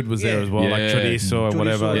leftover food was there Yeah. as well, like Yeah. chorizo or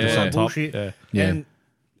whatever, chorizo, just yeah. on top. bullshit. Yeah. Yeah. And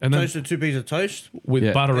then toasted 2 pieces of toast. with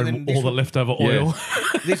Yeah. butter And and, then all this the one- leftover Yeah. oil.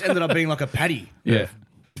 This ended up being like a patty. Yeah.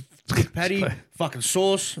 Thick patty, fucking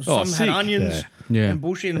sauce. Oh, Some had sick. onions Yeah. and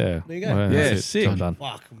bullshit. And Yeah. there you go. Well, Yeah, that's it. sick. Done, done.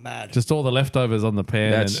 Fuck, mad. Just all the leftovers on the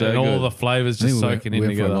pan That's so and all good. the flavors I just think soaking we in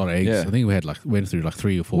went for a lot together. of eggs. Yeah. I think we had went through like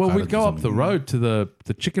 3 or 4. Well, we'd cartons go or up the something. road to the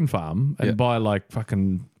chicken farm and Yeah. buy like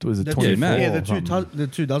fucking was it The 24? man. yeah, or something? the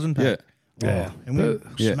 2 dozen pack. Yeah. Yeah. And we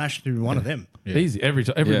Yeah. smashed through one of them. Easy every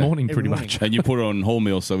Yeah. morning, Every pretty morning. much. And you put it on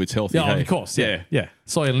wholemeal so it's healthy. Yeah, hey? of course. Yeah.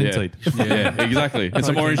 Soy and linseed. Yeah, exactly. And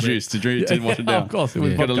some orange juice to drink to wash it down. Of course, it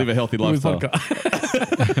was Got to vodka. live a healthy It was lifestyle.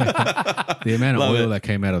 vodka. The amount of Love oil it. that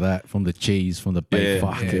came out of that from the cheese, from the Yeah. bacon.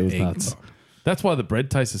 Fuck, it was egg. nuts. That's why the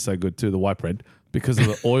bread tastes so good too, the white bread, because of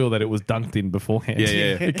the oil that it was dunked in beforehand. Yeah.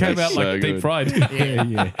 It came That's out like so deep good. fried.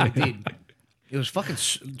 Yeah, it did. It was fucking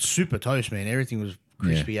super toast, man. Everything was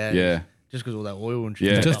crispy as. Yeah. Just because all that oil and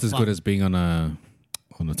shit. Yeah. Just as good as being on a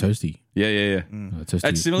toasty. Yeah. A toasty.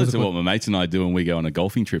 It's similar to what my mates and I do when we go on a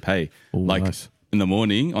golfing trip. Hey, Ooh, like nice. in the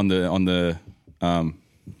morning on the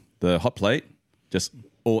hot plate, just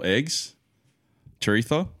all eggs,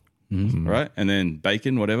 chorizo, right, and then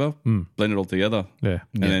bacon, whatever. Blend it all together, Yeah.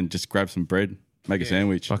 and then just grab some bread, make a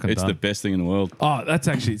sandwich. Fucking It's done. the best thing in the world. Oh, that's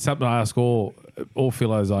actually something I ask all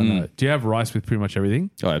philos I know. Do you have rice with pretty much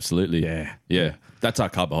everything? Oh, absolutely. Yeah. Yeah. That's our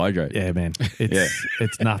carbohydrate. Yeah, man.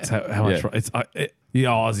 It's nuts how much Yeah. rice.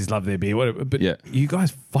 Aussies love their beer, whatever. But Yeah. you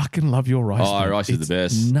guys fucking love your rice. Oh, our man. rice is the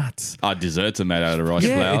It's best. Nuts. Our desserts are made out of rice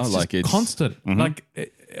flour. It's Like just it's constant. Like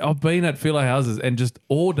I've been at philo houses and just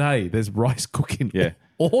all day there's rice cooking. Yeah.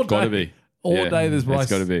 all day. Gotta be. All Yeah. day there's rice.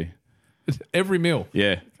 It's got to be. Every meal.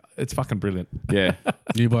 Yeah. It's fucking brilliant. Yeah.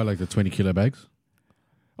 Do you buy like the 20-kilo bags?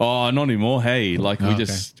 Oh, not anymore. Hey, like we okay.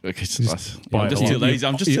 just buy I'm just it too all. lazy.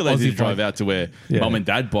 I'm just too lazy to Aussie drive buy- out to where Yeah. mum and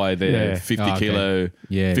dad buy their Yeah. 50 Oh, okay. kilo,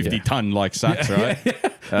 Yeah, 50 yeah. ton like sacks, right?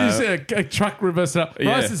 You see a truck reverse it up. Yeah.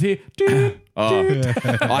 Rice is here. Doot, Oh, doot.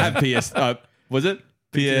 I have was it?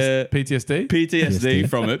 PTSD? PTSD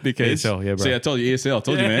from it because ESL, yeah, bro. see, I told you ESL, I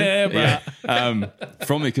told you, Yeah, man. bro.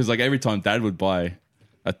 From it because like every time dad would buy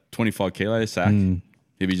a 25 kilo sack,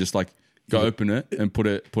 he'd be just like, go open it and put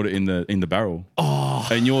it in the barrel. Oh,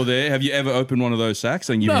 and you're there. Have you ever opened one of those sacks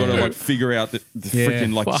and you've got to like figure out the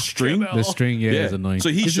freaking like string? The string, is annoying. So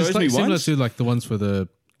he shows me similar once. to like the ones for the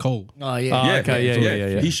coal. Oh, yeah.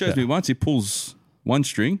 Okay, He shows me once. He pulls one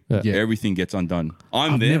string, everything gets undone.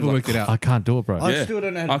 I've there. never like, worked it out. I can't do it, bro. I still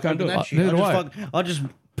don't know how to can't do fucking it. that shit. Neither do I. I just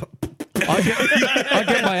I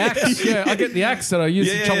get my axe. Yeah, I get the axe that I use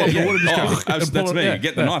to chop up the water. That's me.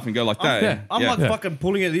 Get the knife and go like that. I'm like fucking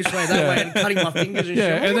pulling it this way, that way, and cutting my fingers and shit.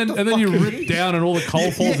 Yeah, and then you rip down and all the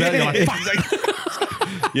coal falls out. And you're like,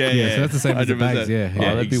 fuck. Yeah, so that's the same as the bags. Yeah,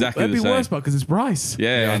 that'd be exactly That'd be the same. worse, but because it's rice.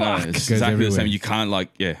 Yeah, I know. It's Goes exactly the same. everywhere. You can't like,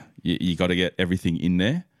 you got to get everything in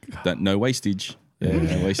there. No wastage. Yeah,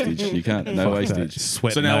 no wastage. You can't. No Fuck that. wastage.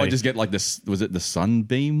 Sweat So now I nay. just get like this. Was it the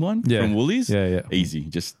Sunbeam one Yeah. from Woolies? Yeah. Easy.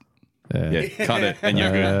 Just cut it and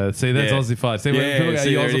you're good. See, that's Yeah. Aussified. See, when people go, are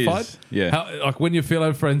see, you there it is. Aussified? Yeah. How, like when you're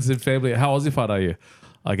fellow friends and family, how Aussified are you?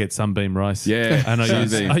 I get Sunbeam rice. Yeah, And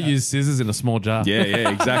Sunbeam. I use scissors in a small jar. Yeah,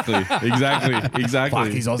 exactly. Fuck,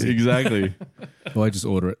 he's Aussie. Exactly. Well, I just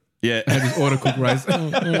order it. Yeah. I just order cooked rice.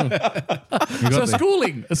 So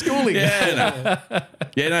schooling.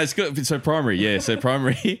 Yeah, no, it's good. So primary, so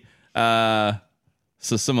primary.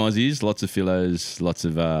 So some Aussies, lots of Philos, lots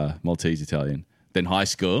of Maltese Italian. Then high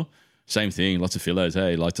school, same thing, lots of Philos.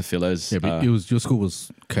 Hey, lots of Philos. Yeah, but your school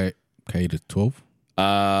was K to 12.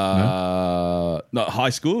 No, high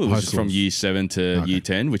school. It was just from schools. year 7 to year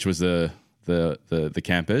 10, which was the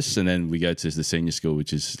campus, and then we go to the senior school,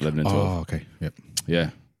 which is 11 and 12. Oh, okay. Yep. Yeah,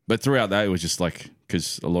 but throughout that, it was just like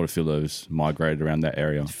because a lot of Philos migrated around that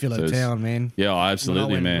area. Philo So it's- town, man. Yeah,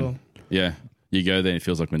 absolutely, went as man. well. Yeah, you go there and it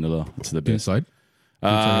feels like Manila. It's the best. Inside.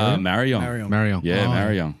 Marion. Marion. Yeah,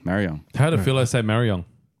 Oh. Marion. How do fellows say Marion?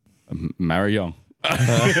 Marion.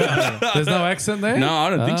 There's no accent there? No, I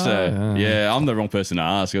don't think so. Yeah, I'm the wrong person to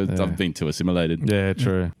ask. I've been too assimilated. Yeah,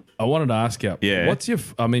 true. I wanted to ask you, what's your,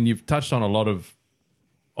 I mean, you've touched on a lot of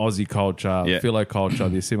Aussie culture, philo culture,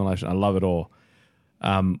 the assimilation. I love it all.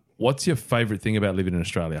 What's your favorite thing about living in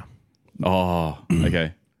Australia? Oh,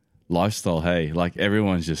 okay. Lifestyle, hey. Like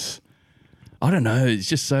everyone's just, I don't know. It's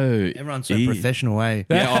just so. Everyone's so professional, eh?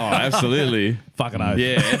 Yeah, absolutely. Fucking oath.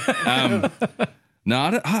 Yeah. No,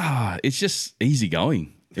 I don't, it's just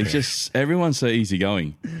easygoing. It's just, everyone's so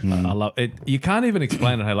easygoing. I love it. You can't even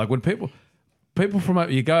explain it. Hey, like when people from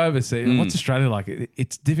you go overseas, what's Australia like?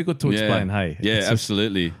 It's difficult to explain. Hey, yeah, it's just-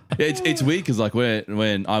 absolutely. It's weird because like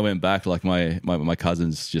when I went back, like my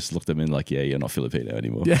cousins just looked at me and like, yeah, you're not Filipino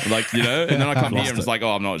anymore. Yeah. Like, you know, and then I come here and it's like,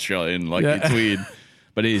 oh, I'm not Australian. Like it's weird,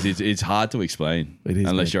 but it's hard to explain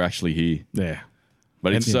unless you're actually here. yeah.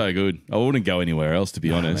 But it's so good. I wouldn't go anywhere else, to be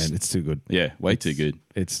honest. Man, it's too good. Yeah, way too good.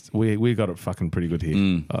 It's we got it fucking pretty good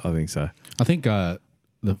here. I think so. I think the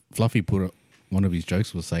Fluffy put one of his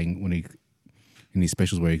jokes was saying when he in his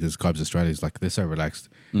specials where he describes Australia, he's like they're so relaxed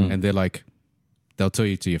and they're like they'll tell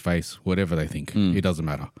you to your face whatever they think. It doesn't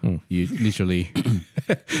matter. You literally.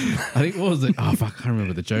 I think what was it? Oh fuck, I can't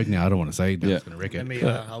remember the joke now. I don't want to say it. I'm just gonna wreck it. Let me,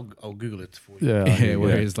 I'll Google it for you. Yeah.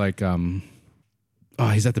 Where he's like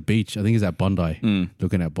he's at the beach. I think he's at Bondi,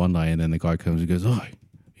 looking at Bondi, and then the guy comes and goes, "Oh,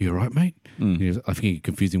 you all right, mate?" I think he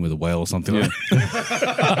confused him with a whale or something. Like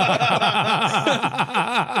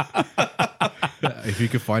if you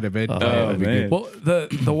could find a bed, that'd be man. good. Well,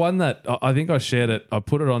 the one that I think I shared it, I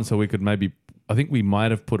put it on so we could maybe. I think we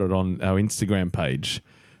might have put it on our Instagram page,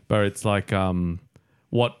 but it's like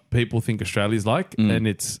what people think Australia's like, and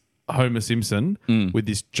it's Homer Simpson with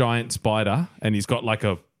this giant spider, and he's got like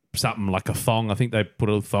something like a thong. I think they put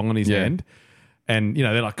a thong on his hand. And, you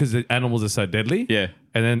know, they're like, because the animals are so deadly. Yeah.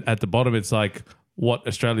 And then at the bottom, it's like what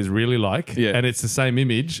Australia's really like. Yeah. And it's the same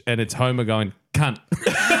image, and it's Homer going, cunt.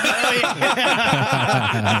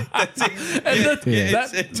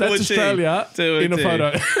 That's Australia in a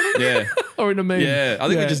photo. Yeah. Or in a meme. Yeah. I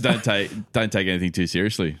think we just don't take anything too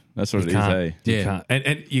seriously. That's what it is, hey? You Yeah. can't.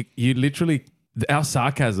 And you literally, our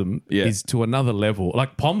sarcasm is to another level.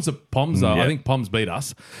 Like Poms are I think Poms beat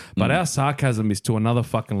us, but our sarcasm is to another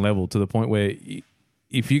fucking level, to the point where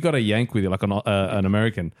if you got a yank with you, like an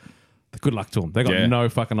American, good luck to them. They got no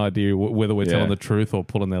fucking idea whether we're telling the truth or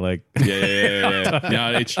pulling their leg. Yeah.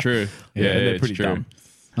 No, it's true. Yeah, they're it's pretty true. dumb.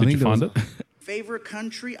 I Did think you find there it? Favorite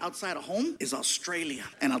country outside of home is Australia.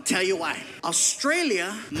 And I'll tell you why.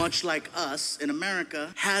 Australia, much like us in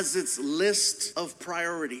America, has its list of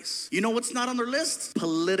priorities. You know what's not on their list?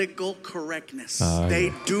 Political correctness.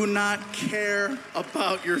 They do not care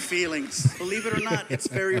about your feelings. Believe it or not, it's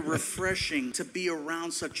very refreshing to be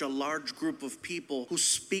around such a large group of people who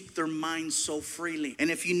speak their minds so freely. And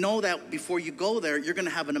if you know that before you go there, you're going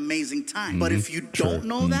to have an amazing time. But if you don't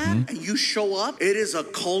know that and you show up, it is a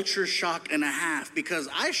culture shock and a half. half because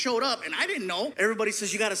I showed up and I didn't know. Everybody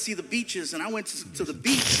says you got to see the beaches, and I went to the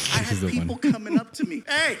beach. I had people coming up to me.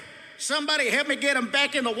 Hey, somebody help me get him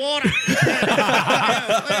back in the water.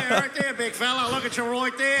 Yeah, right there, big fella. Look at you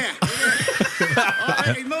right there.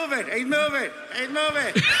 Oh, he's moving.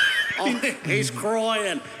 Oh, he's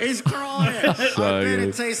crying. I bet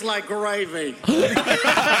it tastes like gravy.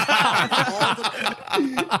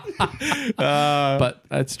 But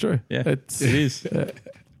that's true. Yeah, it is.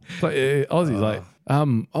 But Aussie's like, I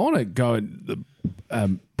want to go in the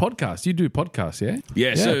podcast. You do podcasts, yeah?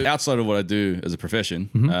 Yeah. So outside of what I do as a profession,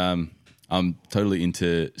 I'm totally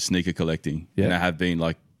into sneaker collecting, and I have been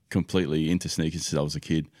like completely into sneakers since I was a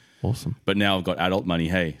kid. Awesome. But now I've got adult money,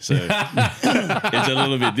 hey. So it's a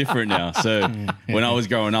little bit different now. So when I was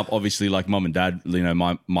growing up, obviously like mum and dad,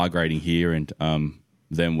 migrating here and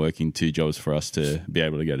them working 2 jobs for us to be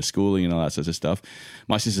able to go to schooling and all that sort of stuff.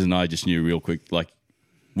 My sisters and I just knew real quick, like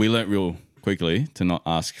we learnt real quickly to not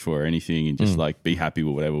ask for anything and just like be happy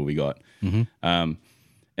with whatever we got.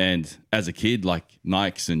 And as a kid, like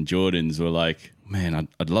Nikes and Jordans were like, man,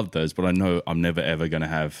 I'd love those, but I know I'm never ever going to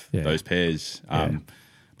have those pairs.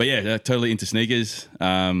 But yeah, totally into sneakers.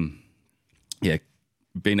 Been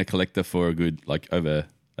a collector for a good over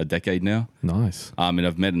a decade now. Nice. And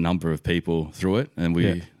I've met a number of people through it, and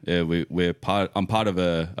I'm part of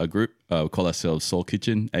a group. We call ourselves Soul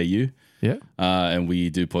Kitchen AU. Yeah. And we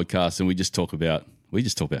do podcasts, and we just talk about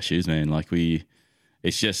shoes, man. Like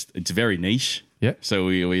it's very niche. Yeah. So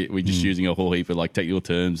we're just using a whole heap of like technical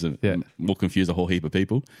terms and will confuse a whole heap of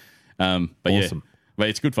people. But awesome. But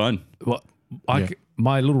it's good fun. Well,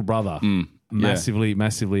 my little brother,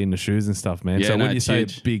 massively into shoes and stuff, man. Yeah, so no, when you say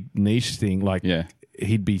huge. a big niche thing,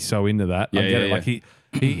 he'd be so into that. I get it. Like he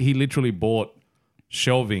literally bought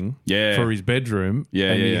shelving for his bedroom,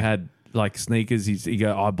 and he had like sneakers. He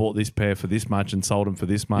go, I bought this pair for this much and sold them for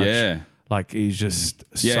this much. Yeah. Like he's just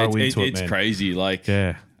so into it, it's man. crazy. Like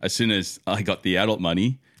as soon as I got the adult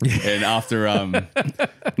money, and after I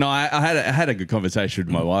had a good conversation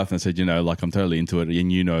with my wife, and I said, like I'm totally into it,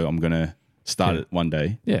 and I'm gonna start it one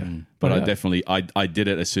day. Yeah. But I did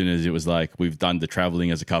it as soon as it was like we've done the traveling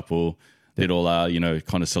as a couple, did all our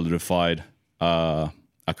kind of solidified our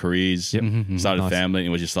careers, started a family, and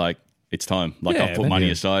it was just like it's time. Like I'll put money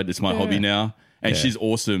aside. It's my hobby now. And she's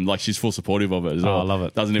awesome. Like she's full supportive of it as well. I love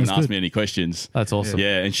it. Doesn't even ask me any questions. That's awesome.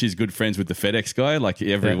 Yeah, and she's good friends with the FedEx guy. Like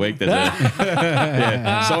every week there's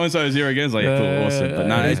a so and so is here again. It's like cool, awesome. But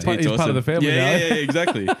no, it's awesome. Part of the family now. Yeah,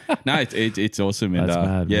 exactly. No, it's awesome. And That's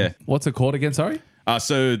mad. yeah. Man. What's it called again? Sorry.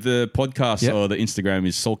 So the podcast or the Instagram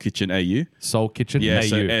is Soul Kitchen AU. Soul Kitchen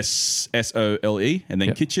AU. So SOLE and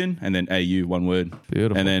then kitchen and then AU, one word.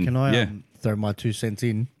 Beautiful. And then Can I throw my 2 cents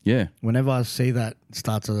in? Yeah. Whenever I see that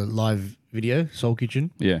starts a live video, Soul Kitchen.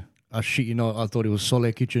 Yeah. I thought it was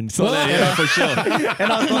Solar Kitchen. Yeah, for sure. And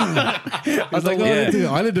I thought, I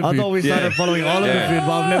thought we started following all of the food, but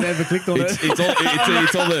I've never ever clicked on it.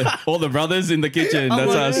 It's all the brothers in the kitchen.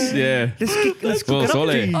 That's us. Yeah. Let's cook it up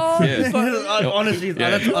to you. Honestly,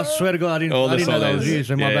 I swear to God, I didn't know that was you,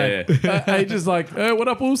 so my bad. Hey, just like, hey, what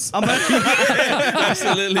up, Us? I'm back.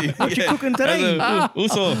 Absolutely. What you cooking today?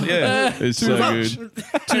 Also, it's so good.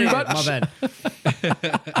 Too much. My bad.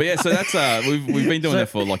 But yeah, so that's we've been doing that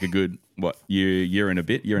for like a good year and a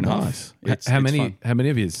half. How many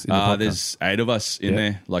of yous? There's 8 of us in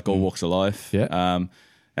there, like all walks of life. Yeah.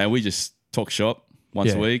 And we just talk shop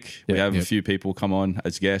once a week. We have a few people come on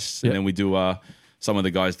as guests, and then we do some of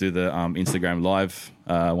the guys do the Instagram live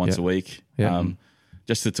once a week.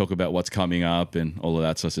 Just to talk about what's coming up and all of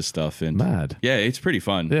that sorts of stuff. And mad. Yeah, it's pretty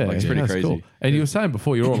fun. Yeah, it's pretty crazy. Cool. And you were saying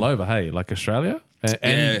before you're all over, hey, like Australia?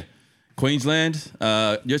 And Queensland,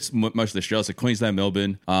 just most of Australia. So Queensland,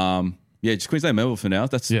 Melbourne. Just Queensland, Melbourne for now.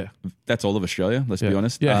 That's all of Australia. Let's be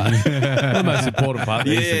honest. Yeah, the most important part.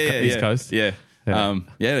 The East Coast. Yeah.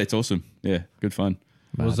 It's awesome. Yeah, good fun.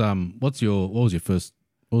 What was the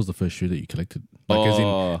first shoe that you collected?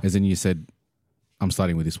 Like as in you said, I'm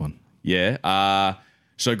starting with this one. Yeah.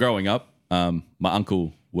 So growing up, my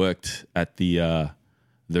uncle worked at the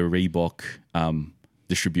Reebok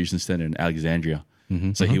distribution center in Alexandria.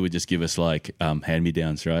 So he would just give us like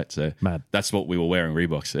hand-me-downs, right? So that's what we were wearing,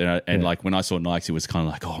 Reeboks. And like when I saw Nikes, it was kind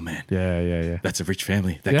of like, oh man, that's a rich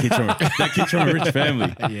family. That kid's from a rich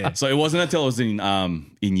family. So it wasn't until I was in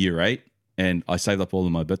year 8 and I saved up all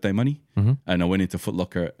of my birthday money and I went into Foot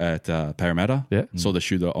Locker at Parramatta. Saw the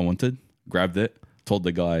shoe that I wanted, grabbed it, told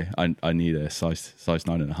the guy I need a size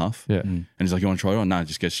 9.5. And he's like, you want to try it on? No,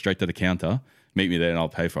 just go straight to the counter, meet me there, and I'll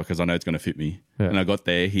pay for it because I know it's going to fit me. And I got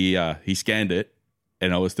there, he scanned it.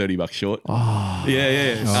 And I was $30 short. Oh,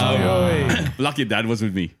 yeah. Lucky Dad was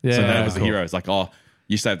with me. So Dad was the hero. It's like,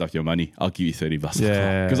 you saved up your money. I'll give you $30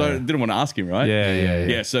 Yeah. because I didn't want to ask him, right?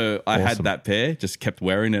 Yeah. So I had that pair, just kept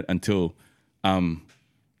wearing it until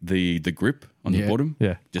the grip on the bottom,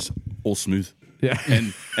 just all smooth. Yeah.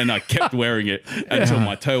 And I kept wearing it until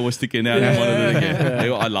my toe was sticking out. And one of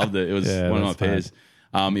the, I loved it. It was one of my pairs.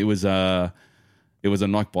 It was a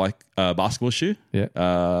Nike basketball shoe. Yeah.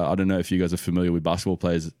 I don't know if you guys are familiar with basketball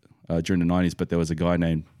players during the 90s, but there was a guy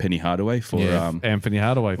named Penny Hardaway for Anthony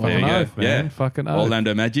Hardaway. Fucking oath, man. Fucking oath.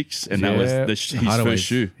 Orlando Magics, and that was his first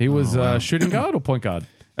shoe. He was shooting guard or point guard?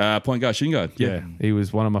 Point guard, shooting guard. Yeah. He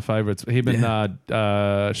was one of my favorites. Him and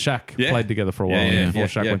Shaq played together for a while before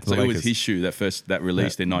Shaq went to the Lakers. So it was his shoe that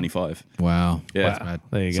released in '95. Wow. Yeah. That's bad.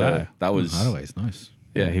 There you go. That was Hardaway's nice.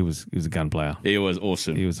 Yeah, he was a gun player. He was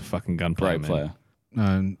awesome. He was a fucking gun player. Great player.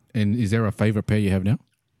 And is there a favorite pair you have now?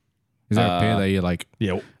 Is there a pair that you're like,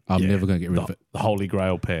 I'm never going to get rid of it? The holy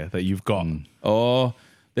grail pair that you've got. Oh,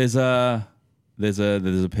 there's a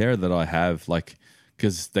pair that I have, like,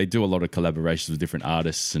 because they do a lot of collaborations with different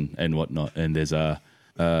artists and whatnot. And there's a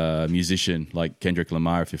musician like Kendrick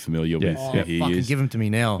Lamar, if you're familiar with who he fucking is. give him to me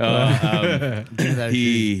now.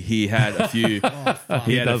 He had a few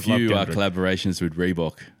collaborations with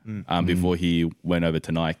Reebok before he went over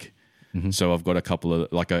to Nike. So I've got a couple of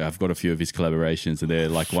I've got a few of his collaborations, and they're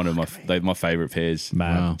like one of my favorite pairs.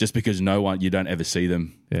 Wow. Just because you don't ever see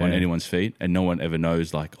them on anyone's feet, and no one ever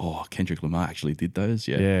knows like, oh, Kendrick Lamar actually did those.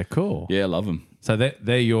 Yeah, cool. Yeah, I love them. So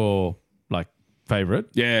they're your like favorite.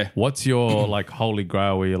 Yeah. What's your like holy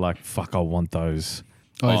grail where you're like, fuck, I want those?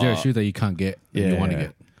 Oh, is there a shoe that you can't get that you want to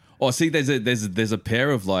get? Oh, see, there's a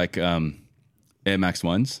pair of like Air Max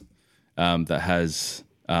ones that has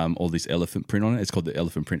all this elephant print on it. It's called the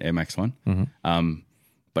Elephant Print Air Max one.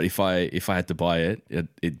 But if I had to buy it,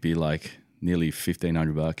 it'd be like nearly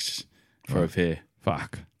 $1,500 for a pair.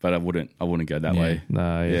 Fuck. But I wouldn't go that way. No,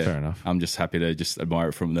 fair enough. I'm just happy to just admire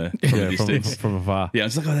it from the distance. From afar. Yeah, I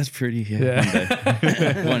was like, oh, that's pretty.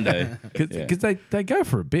 Yeah. One day. Because they go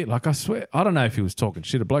for a bit. Like, I swear, I don't know if he was talking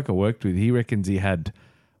shit. A bloke I worked with, he reckons he had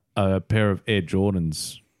a pair of Air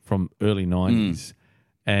Jordans from early 90s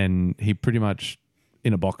and he pretty much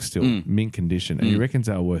in a box still, mint condition. And he reckons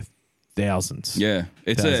they were worth thousands. Yeah.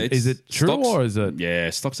 Is it true stocks, or is it? Yeah,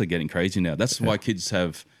 stocks are getting crazy now. That's why kids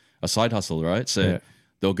have a side hustle, right? So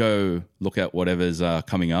they'll go look at whatever's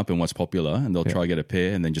coming up and what's popular, and they'll try to get a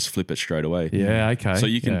pair and then just flip it straight away. Yeah, okay. So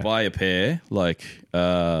you can buy a pair, like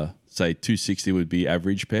say $260 would be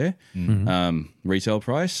average pair, retail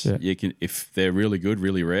price. Yeah. You can, if they're really good,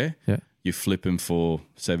 really rare, you flip them for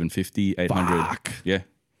 $750, $800. Fuck. Yeah,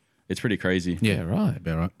 it's pretty crazy. Yeah, right.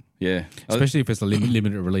 About right. Yeah, Especially if it's a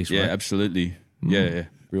limited release, right? yeah, absolutely. Yeah,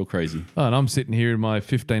 real crazy. Oh, and I'm sitting here in my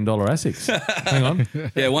 $15 Asics. Hang on.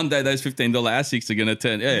 Yeah, one day those $15 Asics are going to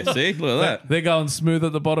turn. Yeah, see, look at that. They're going smooth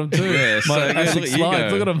at the bottom too. Yeah, My so good. Asics Look at you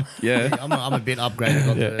slides. go. Look at them. Yeah, I'm a bit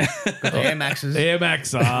upgraded. Got the Air Maxes. Air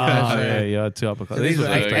Max. Yeah, too upper class. These were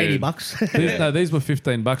so good. $80. These were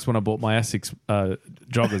 $15 when I bought my Asics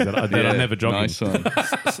joggers that I never jogged in. nice one.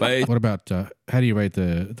 But, What about, how do you rate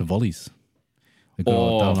the volleys? The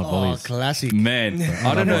Dharma volleys. Classic. man,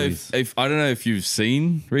 I don't know volleys. if I don't know if you've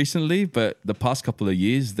seen recently, but the past couple of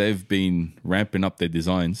years they've been ramping up their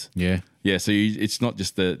designs. Yeah. Yeah, so it's not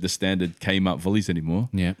just the standard came-up volleys anymore.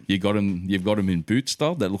 Yeah. You've got them in boot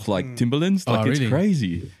style that look like Timberlands. Like it's really?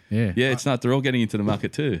 crazy. Yeah. Yeah, it's not. They're all getting into the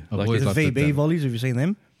market too. I've Like, always The loved it, VB volleys, have you seen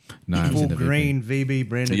them? No, I haven't Full seen the VB. green VB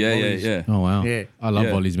branded volleys. yeah. Oh, wow. Yeah. I love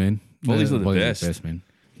Yeah. volleys, man. Volleys are the best. man.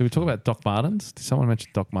 Did we talk about Doc Martens? Did someone mention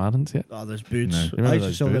Doc Martens yet? Oh, those boots. No. You I remember used to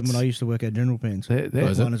those sell them boots? when I used to work at General Pants. They're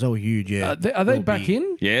Doc Martens, all huge, yeah. are they All back big.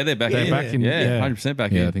 in? Yeah, they're back They're in. back in, yeah. 100%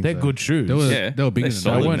 back Yeah, I in. think They're so. good shoes. They were, Yeah, they were bigger they're than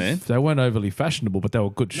solid, that. man. They weren't overly fashionable, but they were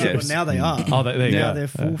good No, but shoes. now they are. Oh, there you Now go. they're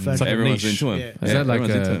full It's fashion. like a Everyone's niche. into them. Yeah. Is that like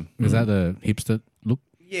everyone's into 'em. is that the hipster look?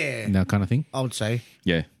 Yeah. That kind of thing? I would say.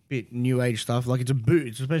 Yeah, Bit new age stuff. Like it's a boot.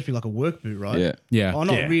 It's supposed to be like a work boot, right? yeah. Yeah. Oh,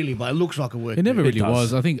 not Yeah. really, but it looks like a work It never boot. really does.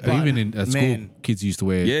 was. I think But, even at school, man. kids used to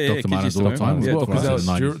wear Yeah, Dr. kids Martens used to all the wear time. them. Yeah, Well, because across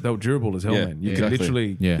the 90s. they were durable as hell, Yeah, man. You exactly. could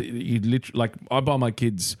literally, Yeah. like I buy my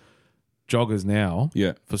kids joggers now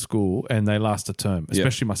Yeah. for school, and they last a term.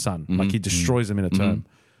 Especially my son, like he destroys them in a term.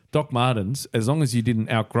 Doc Martens, as long as you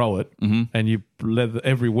didn't outgrow it, and you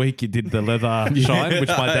every week you did the leather shine, which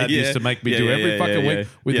my dad used to make me do every fucking week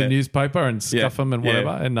with the newspaper and scuff them and whatever.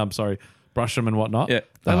 And I'm sorry, brush them and whatnot. Yeah.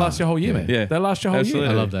 They last your whole year, man. Yeah. They last your whole Absolutely.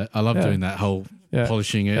 I year. love that. I love doing that whole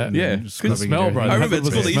polishing it. And Yeah. then Good scrubbing smell, it bro. out. I remember It at was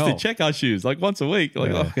school a they used to smell. check our shoes like once a week.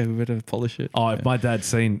 Like, okay, we better polish it. Oh, if my dad's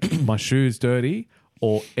seen my shoes dirty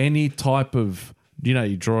or any type of,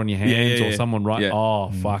 you draw on your hands or someone write,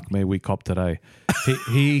 fuck me, we copped today.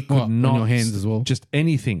 He could What, on not. your hands as well? Just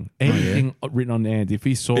anything written on the hand. If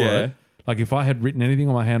he saw Yeah. it, Like if I had written anything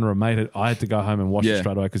on my hand or a mate, I had to go home and wash it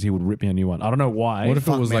straight away because he would rip me a new one. I don't know why. What if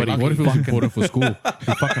it was what if it was important for school?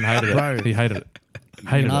 He fucking hated it. Bro. He hated it. You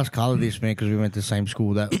can ask Carla this, man, because we went to the same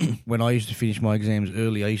school. That when I used to finish my exams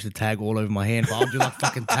early, I used to tag all over my hand. But I'd do like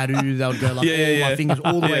fucking tattoos. I would go like my fingers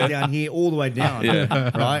all the way down here, all the way down.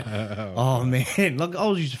 Right? Oh man, like I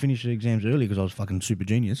was used to finish the exams early because I was fucking super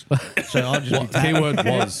genius. So I just be tagging. Keyword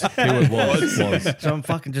was. So I'm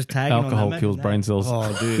fucking just tagging. Alcohol on that, kills brain cells.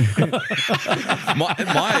 Oh, dude.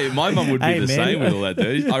 My mum would be the same with all that,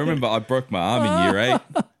 dude. I remember I broke my arm in year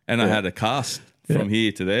 8 and I had a cast from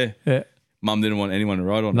here to there. Yeah. Mum didn't want anyone to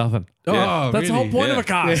ride on it. Nothing. Yeah. Oh, That's the whole point of a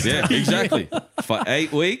cast. Yeah, exactly. For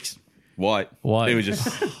 8 weeks, white. White. It was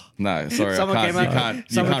just no. Sorry, Someone I came can't. out- You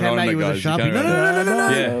someone can't came ride at on you that, with a guys. You Sharpie. can't ride on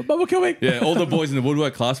that. No. Bubble coming. Yeah, all the boys in the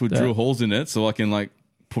woodwork class would drill holes in it so I can like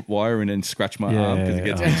put wire in and scratch my arm because it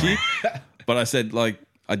gets itchy. But I said like.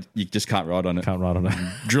 You just can't ride on it. Can't ride on it.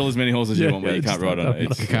 Drill as many holes as you want, but you can't ride on it.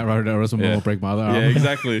 I can't ride it or else I'm going to break my other arm. Yeah,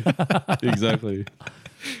 exactly. Exactly.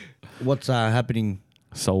 What's happening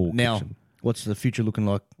Soul now? kitchen. What's the future looking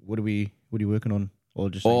like? What are you working on? Or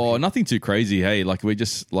just Oh, nothing too crazy. Hey, like we're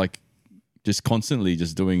just constantly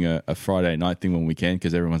just doing a Friday night thing when we can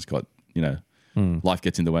because everyone's got, life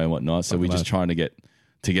gets in the way and whatnot. So we're just trying to get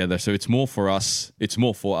together. So it's more for us. It's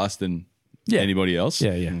more for us than anybody else.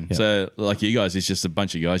 Yeah. So like you guys, it's just a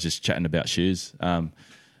bunch of guys just chatting about shoes.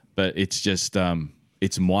 But it's just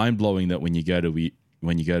it's mind blowing that when you go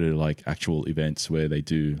to like actual events where they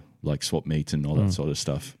do like swap meets and all that sort of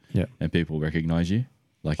stuff, and people recognize you,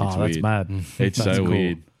 like it's weird. That's mad. It's That's so cool.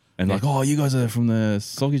 weird. And like, oh, you guys are from the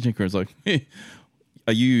Soul Kitchen crew. It's like,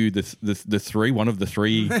 are you one of the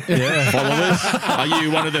three followers? Are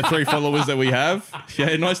you one of the 3 followers that we have?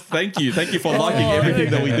 Yeah, nice. Thank you for liking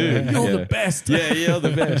everything that we do. You're the best. Yeah, you're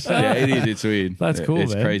the best. Yeah, it is. It's weird. That's cool,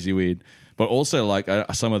 It's man. crazy weird. But also, like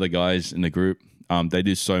some of the guys in the group, they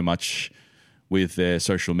do so much with their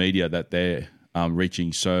social media that they're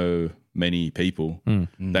reaching so many people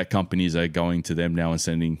that companies are going to them now and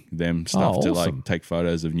sending them stuff to like take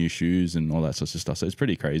photos of new shoes and all that sorts of stuff. So it's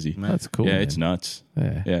pretty crazy. That's cool. Yeah, man. it's nuts.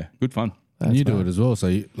 Yeah. Good fun. And you do it as well.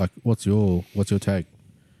 So, what's your tag?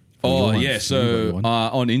 Oh, your yeah. ones? So One?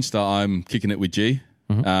 on Insta, I'm kicking it with G.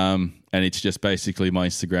 And it's just basically my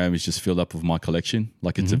Instagram is just filled up with my collection.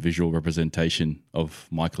 Like it's a visual representation of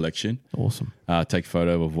my collection. Awesome. Take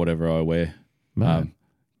photo of whatever I wear.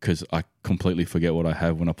 Because I completely forget what I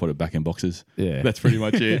have when I put it back in boxes. Yeah. That's pretty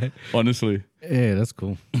much it, honestly. Yeah, that's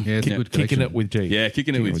cool. Yeah, it's a good Kicking collection. it with G. Yeah,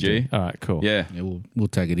 kicking it with G. All right, cool. Yeah. Yeah, we'll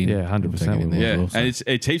tag it in. Yeah, 100% We'll tag it in we there Yeah. as well, so. And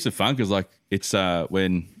it's heaps of fun because like it's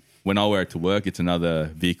when I wear it to work, it's another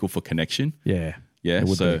vehicle for connection. Yeah. Yeah. It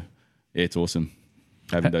would So be. it's awesome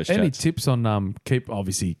having those Any chats. tips on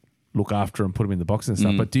obviously look after and put them in the box and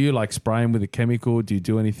stuff, but do you like spray them with a chemical? Do you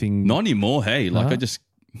do anything? Not anymore, hey. Like I just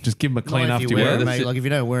give them a clean Not after if you you wear wear them. them, mate. Like if you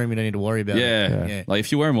don't wear them, you don't need to worry about it. yeah. Like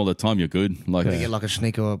if you wear them all the time, you're good. Like You get like a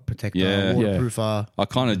sneaker protector, Yeah. waterproof. I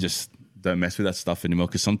kind of just don't mess with that stuff anymore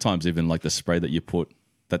because sometimes even like the spray that you put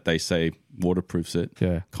that they say waterproofs it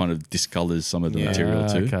kind of discolors some of the material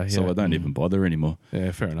too. Okay, So I don't even bother anymore.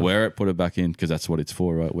 Yeah, fair enough. Wear it, put it back in because that's what it's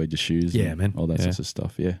for, right? Wear your shoes. Yeah, and man. All that Yeah. sorts of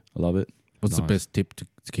stuff. Yeah, I love it. What's the best tip to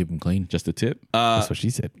keep them clean? Just a tip. That's what she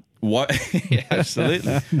said. What? Yeah,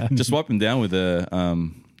 absolutely. Just wipe them down with a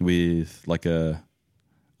wet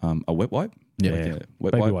wipe. Yeah. Like a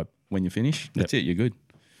wet Baby wipe, wipe. when you finish. That's it. You're good.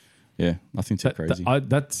 Yeah, nothing too crazy.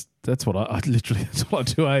 That's what I literally that's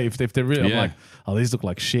what I do. If they're really, I'm Yeah. like, oh, these look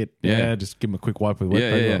like shit. Yeah. Yeah, just give them a quick wipe with wet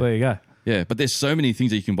Yeah, paper. yeah. There you go. Yeah, but there's so many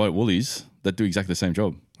things that you can buy at Woolies that do exactly the same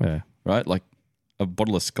job, Yeah, right? Like a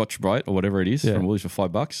bottle of Scotch Brite or whatever it is Yeah. from Woolies for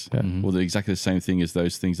 $5 will do exactly the same thing as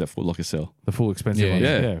those things that Foot Locker sell. the full expensive Yeah, ones.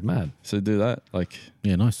 yeah. Yeah, mad. So do that. Like,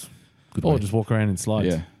 Yeah, nice. Good Or way. just walk around in slides.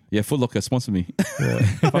 yeah. Yeah, Foot Locker sponsor me.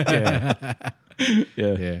 Fuck yeah. yeah.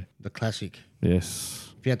 Yeah. The classic. Yes.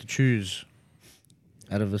 If you had to choose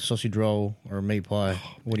out of a sausage roll or a meat pie,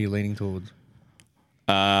 what are you leaning towards?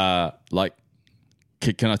 Like,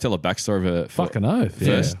 can I tell a backstory of a Fucking oath.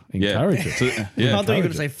 First? Yeah. Encourage it. So, I yeah. thought you were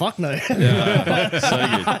going to say fuck no. So good. I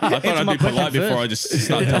thought I'd my be polite question before I just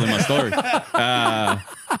start telling my story.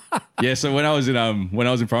 Yeah, so when I was in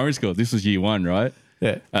primary school, this was year 1, right?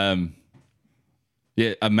 Yeah.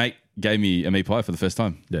 Yeah, a mate gave me a meat pie for the first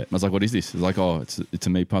time. Yeah. I was like, what is this? It's like, oh, it's a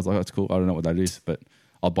meat pie. I was like, oh, it's cool. I don't know what that is, but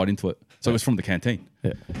I'll bite into it. So it was from the canteen.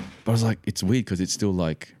 Yeah. But I was like, it's weird because it's still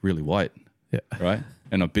like really white. Yeah. Right?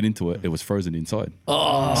 And I bit into it. It was frozen inside.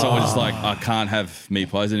 Oh. So I was just like, I can't have meat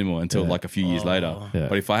pies anymore until like a few years later. Yeah.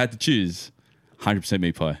 But if I had to choose, 100%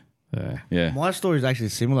 meat pie. Yeah. Yeah. My story is actually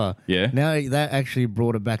similar. Yeah? Now that actually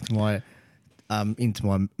brought it back to my into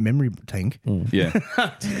my memory tank. Yeah.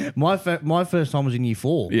 My first time was in year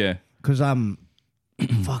 4. Yeah. Because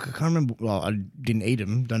fuck, I can't remember. Well, I didn't eat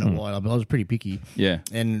them. Don't know why, but I was pretty picky. Yeah.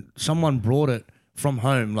 And someone brought it from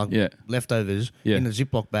home, like leftovers, in a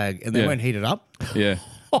Ziploc bag, and they weren't heated up. Yeah.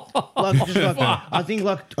 I think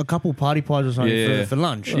like a couple party pies or something for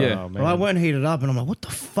lunch. Yeah. But I weren't heated up, and I'm like, what the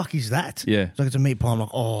fuck is that? Yeah. It's like it's a meat pie. I'm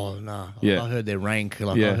like, oh nah. Yeah. I heard they're rank.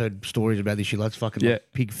 Like I heard stories about this shit. Like it's fucking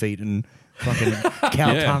like pig feet and fucking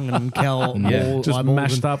cow tongue and cow balls, just eyeballs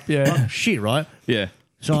mashed and, up. Yeah. like, shit, right? Yeah.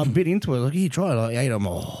 So I bit into it. Like, you try it. I ate them.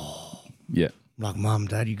 Yeah. Like, Mum,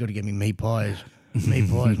 Dad, you got to get me meat pies. Meat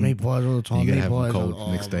pies all the time. You gotta meat have them pies.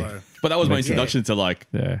 cold next day. Bro. But that was my introduction to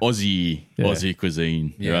like Aussie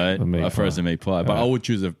cuisine, right? A frozen meat pie. But I would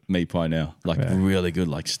choose a meat pie now. Like really good,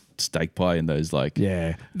 like steak pie and those like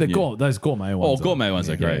those gourmet ones. Oh, gourmet ones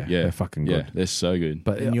are great. Yeah, they're fucking good. Yeah, they're so good.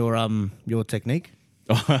 But And your technique?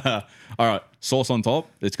 All right, sauce on top.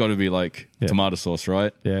 It's got to be like tomato sauce,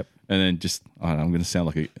 right? Yeah. And then just I don't know, I'm going to sound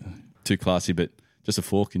like too classy, but just a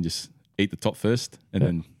fork and just eat the top first, and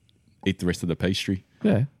then eat the rest of the pastry.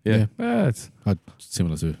 Yeah. It's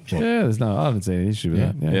Similar to what? I haven't seen any issue with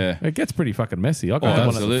that. Yeah. It gets pretty fucking messy. I got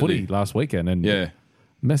one at the footy last weekend and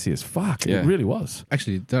messy as fuck. Yeah. It really was.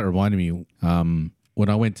 Actually, that reminded me. When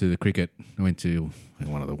I went to the cricket, I went to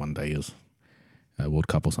one of the one days, World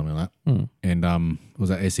Cup or something like that, and it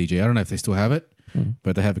was at SCG. I don't know if they still have it,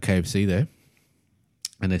 but they have a KFC there,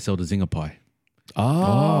 and they sell the zinger pie.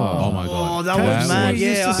 Oh my god! Oh, that was mad.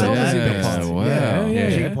 Yeah, Wow.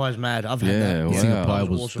 Zinger pie's mad. I've had that. wow. Zinger pie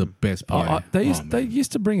was awesome. the best pie. They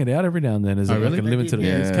used to bring it out every now and then as really? like a limited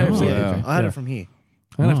Yeah. KFC. Wow. I had it from here.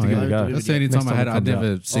 I'm gonna have to give it a yeah. go. That's the only Next time I had it. it I'd comes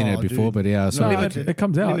never seen it before, but yeah, I saw it. It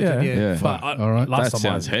comes out. Limited, Yeah. Yeah. All right. Last That time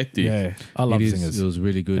sounds hectic. Yeah, I love It zingers. was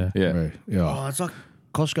really good. Yeah. Right. Yeah. Oh, it's like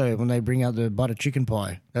Costco when they bring out the butter chicken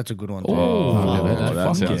pie. That's a good one. Too.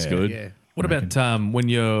 That sounds good. Yeah. What about when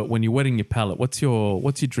you're wetting your palate? What's your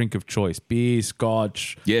drink of choice? Beer,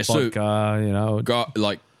 scotch,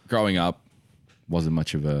 vodka. Growing up, wasn't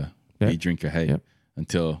much of a beer drinker. Hey,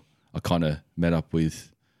 until I kind of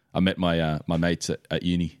I met my mates at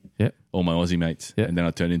uni. Yeah, all my Aussie mates, and then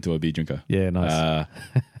I turned into a beer drinker. Yeah, nice.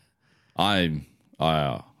 I'd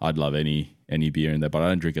love any beer in there, but I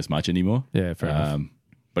don't drink as much anymore. Yeah, fair enough.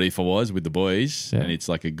 But if I was with the boys and it's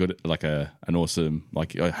like an awesome,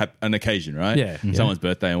 like an occasion, right? Yeah. Someone's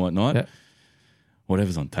birthday and whatnot,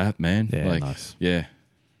 whatever's on tap, man. Yeah, nice. Yeah.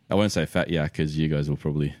 I won't say fat yak because you guys will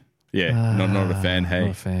probably, not a fan. Hey.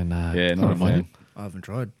 Not a fan, nah. Yeah, not a fan. I haven't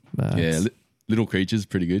tried. Yeah, Little Creatures,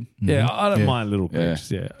 pretty good. Yeah, I don't mind little creatures.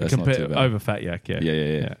 Yeah, That's not too bad. over fat yak.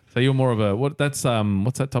 Yeah. So you're more of a what's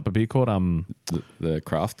that type of beer called? The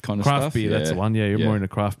craft kind of stuff. Craft beer. That's the one. Yeah, you're more into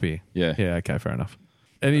craft beer. Yeah. Yeah. Okay, fair enough.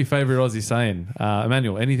 Any favourite Aussie saying,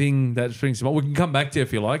 Emmanuel? Anything that springs to mind? We can come back to you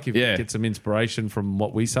if you like. If you get some inspiration from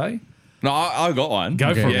what we say. No, I got one.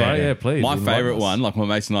 Go for it, bro. Yeah, please. My favourite one, like my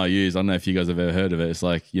mates and I use. I don't know if you guys have ever heard of it. It's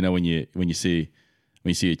like when you see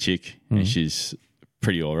a chick and she's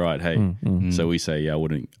pretty all right. Hey, so we say, I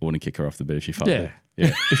wouldn't kick her off the bed if she farted.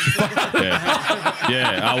 Yeah.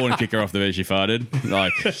 I wouldn't kick her off the bed if she farted.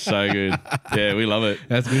 Like, so good. Yeah, we love it.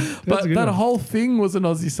 That's good. But that whole thing was an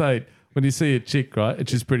Aussie say. When you see a chick, right, and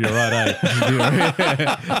she's pretty all right,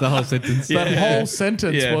 The whole sentence. That whole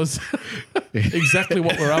sentence was exactly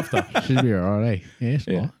what we're after. Should be all right. Yeah, it's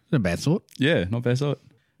not a bad sort. Yeah, not bad sort.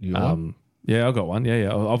 You are? Yeah, I've got one.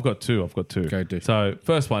 Yeah. I've got two. Go do. So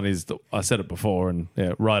first one is I said it before, and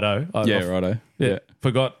righto. Righto. Yeah,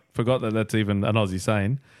 forgot that that's even an Aussie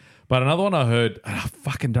saying. But another one I heard, and I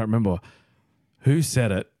fucking don't remember who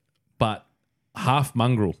said it, but half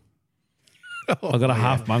mongrel. I got a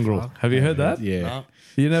half mongrel. Have you heard that? Yeah. No.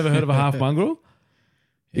 You never heard of a half mongrel?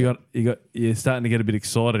 You're starting to get a bit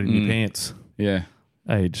excited in your pants. Yeah.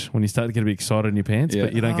 Age when you start to get a bit excited in your pants,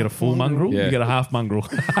 but you don't get a full mongrel. You get a half mongrel.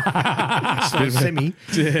 Semi. Semi.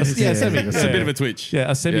 It's a bit of a twitch.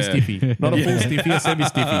 Yeah, a semi-stiffy. Not a full stiffy, a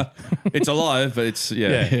semi-stiffy. It's alive, but it's,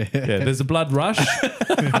 yeah. There's a blood rush,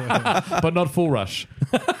 but not full rush.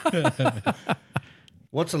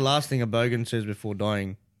 What's the last thing a bogan says before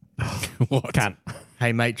dying? What? Can't.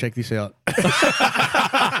 Hey, mate, check this out.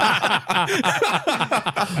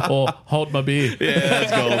 Or hold my beer. Yeah,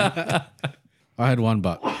 that's gold. I had one,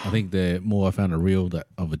 but I think I found a reel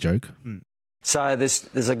of a joke. So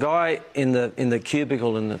there's a guy in the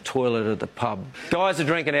cubicle in the toilet at the pub. Guys are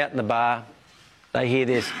drinking out in the bar. They hear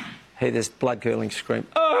this blood curdling scream.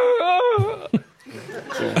 Oh, oh.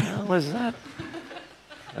 What is that?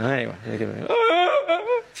 Anyway, I'm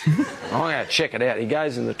going to check it out. He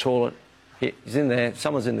goes in the toilet. He's in there.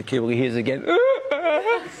 Someone's in the cubicle. He hears it again.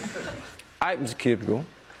 Opens the cubicle.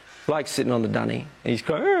 bloke's sitting on the dunny, and he's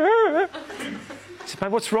going, I said, mate,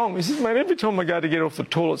 what's wrong? He says, mate, every time I go to get off the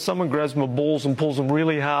toilet, someone grabs my balls and pulls them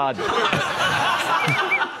really hard.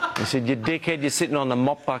 I said, you dickhead, you're sitting on the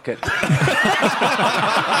mop bucket.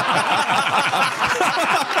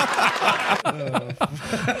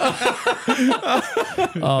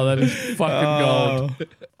 Oh, that is fucking gold.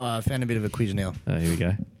 I found a bit of a quiz now. Oh, here we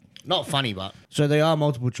go. Not funny, but so they are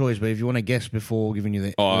multiple choice. But if you want to guess before giving you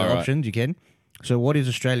the right. options, you can. So, what is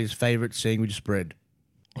Australia's favourite sandwich spread?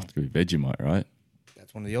 It's going to be Vegemite, right?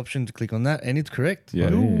 That's one of the options. Click on that, and it's correct.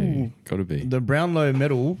 Yeah. Ooh. Got to be. The Brownlow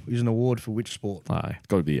Medal is an award for which sport? Aye,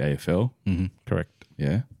 Got to be AFL. correct.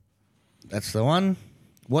 Yeah. That's the one.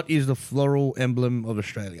 What is the floral emblem of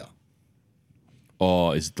Australia?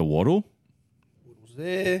 Oh, is it the Waddle? Was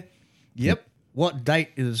there? Yep. What date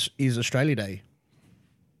is Australia Day?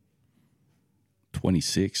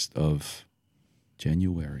 26th of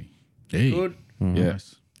January. Hey. Good. Yeah.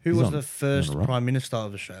 Who He's was on- the first on the rock. Prime Minister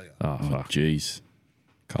of Australia? Oh, Oh, fuck. jeez.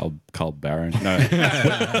 Carl Barron. No.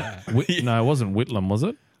 No, it wasn't Whitlam, was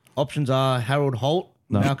it? Options are Harold Holt,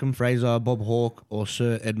 No. Malcolm Fraser, Bob Hawke, or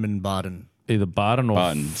Sir Edmund Barton. Either Barton or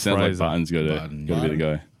Barton. Sounds like Fraser. Barton's got to Barton. be the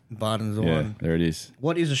go. Barton's the Yeah, one. there it is.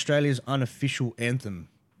 What is Australia's unofficial anthem?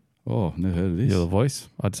 Oh, never heard of this. You're the voice,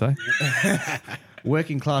 I'd say.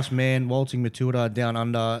 Working Class Man, Waltzing Matilda, Down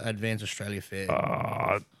Under, Advance Australia Fair.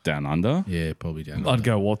 Down Under? Yeah, probably down. I'd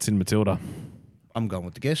go What's in Matilda. I'm going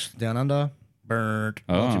with the guess. Down Under, Burnt,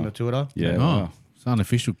 Oh. Waltzing Matilda. Yeah. Oh, Wow. it's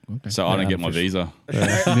unofficial. Okay. So I don't get my visa. Get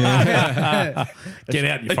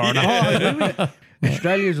out, you foreigner.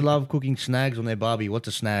 Australians love cooking snags on their barbie. What's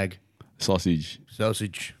a snag? Sausage.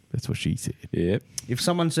 Sausage. That's what she said. Yep. If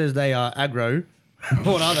someone says they are aggro,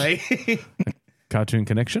 what are they? Cartoon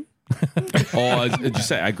Connection? Oh, did you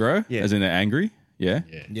say aggro? Yeah. As in they're angry? Yeah.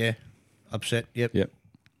 Yeah. Upset. Yep. Yep.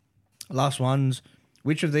 Last ones.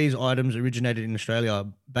 Which of these items originated in Australia?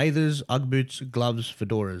 Bathers, Ugg boots, gloves,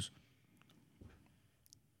 fedoras.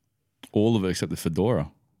 All of it except the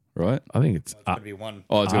fedora, right? I think it's Gotta be one.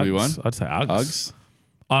 Oh, it's going to be one? Uggs. I'd say Uggs. Uggs?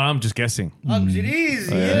 Oh, I'm just guessing. Uggs it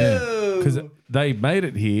is. Yeah. Because they made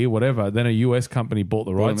it here, whatever. Then a US company bought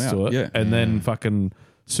the rights them to out, it yeah. and then fucking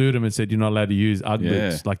sued them and said, you're not allowed to use Ugg Yeah.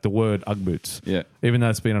 boots, like the word Ugg boots. Yeah. Even though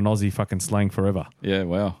it's been an Aussie fucking slang forever. Yeah,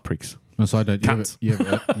 wow. Pricks. On a side note, Cunts. you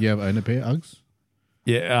have owned a pair of Uggs?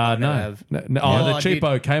 Yeah, no. have. No, Yeah, oh, the I did.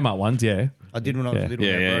 cheapo Kmart ones, yeah. I did when I was Yeah. little.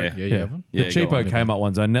 Yeah, they yeah, broke. Yeah, you have one? The Yeah, cheapo got one. Kmart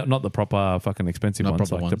ones, not the proper fucking expensive Not ones,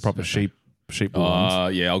 proper like the ones, proper okay. sheep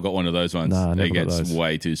ones. Yeah, I got one of those ones. Nah, I never it got gets those.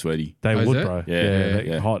 way too sweaty. They Oh, is would, it? bro. Yeah, they're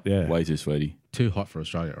yeah. hot, yeah. Way too sweaty. Too hot for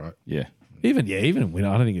Australia, right? Yeah. Even in winter,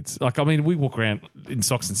 I don't think it's like. I mean, we walk around in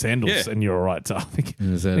socks and sandals, Yeah. and you're all right. So I think,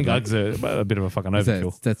 Is that Uggs are a bit of a fucking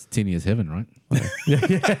overkill. That's tinny as heaven, right?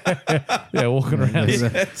 Yeah, walking around,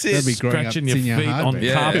 That'd be growing up scratching your senior feet hard, on man.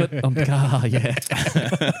 Yeah. carpet. On car, yeah.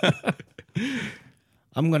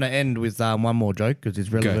 I'm going to end with one more joke because it's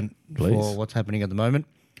relevant please. for what's happening at the moment.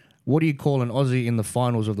 What do you call an Aussie in the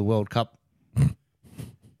finals of the World Cup?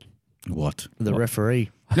 What? The referee.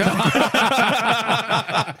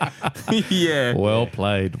 Yeah. Well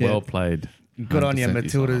played. Well played. Good on you, 100%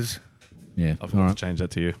 Matildas. Yeah. I've All got right. to change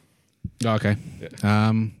that to you. Okay.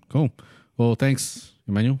 Cool. Well, thanks,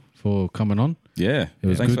 Emmanuel, for coming on. Yeah. It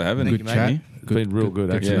was Thanks good. for having Thank me. you, Good mate. chat. Been real good,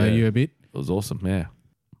 Get to actually. know Yeah. you a bit. It was awesome. Yeah.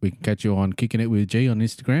 We can catch you on Kicking It with G on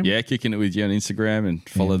Instagram. Yeah, kicking it with you on Instagram and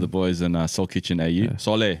follow the boys on Soul Kitchen AU.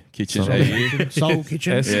 Sole Kitchen Sole. AU. Soul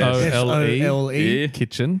Kitchen. SOLE. SOLE. Yeah.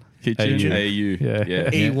 Kitchen. Kitchen AU. AU. Yeah. Yeah.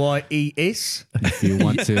 EYES. If you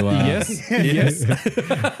want to, Yes. Yes.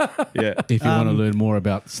 Yeah. if you want to learn more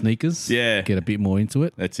about sneakers, Yeah. get a bit more into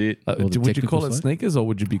it. That's it. the Would you technical call it side? sneakers or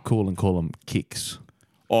would you be cool and call them kicks?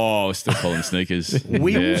 Oh, I still call them sneakers.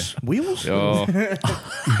 Wheels. Wheels. Yeah. Oh.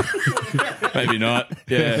 Maybe not.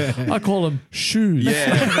 Yeah. I call them shoes.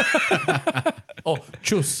 Yeah. Oh,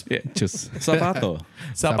 chus. Just Zapato.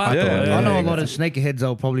 Zapato. Yeah. I know a lot of sneakerheads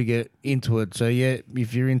that'll probably get into it. So, yeah,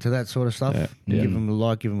 if you're into that sort of stuff, give them a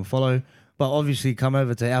like, give them a follow. But obviously, come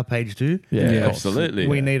over to our page too. Yeah, Yeah, of course. absolutely.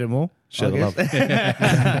 We need it more. Share I the love.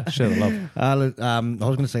 guess. Share the love. I was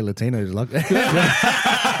going to say Latinos. Like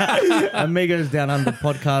Amigos Down Under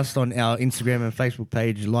podcast on our Instagram and Facebook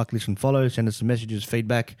page. Like, listen, follow. Send us some messages,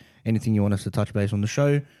 feedback, anything you want us to touch base on the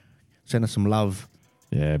show. Send us some love.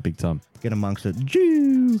 Yeah, big time. Get amongst it.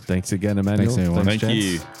 Jew. Thanks again, Emmanuel. Thanks, everyone. Thank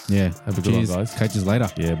you. gents. yeah. Have a good one, Cheers. guys. Catch you later.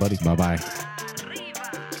 Yeah, buddy. Bye bye.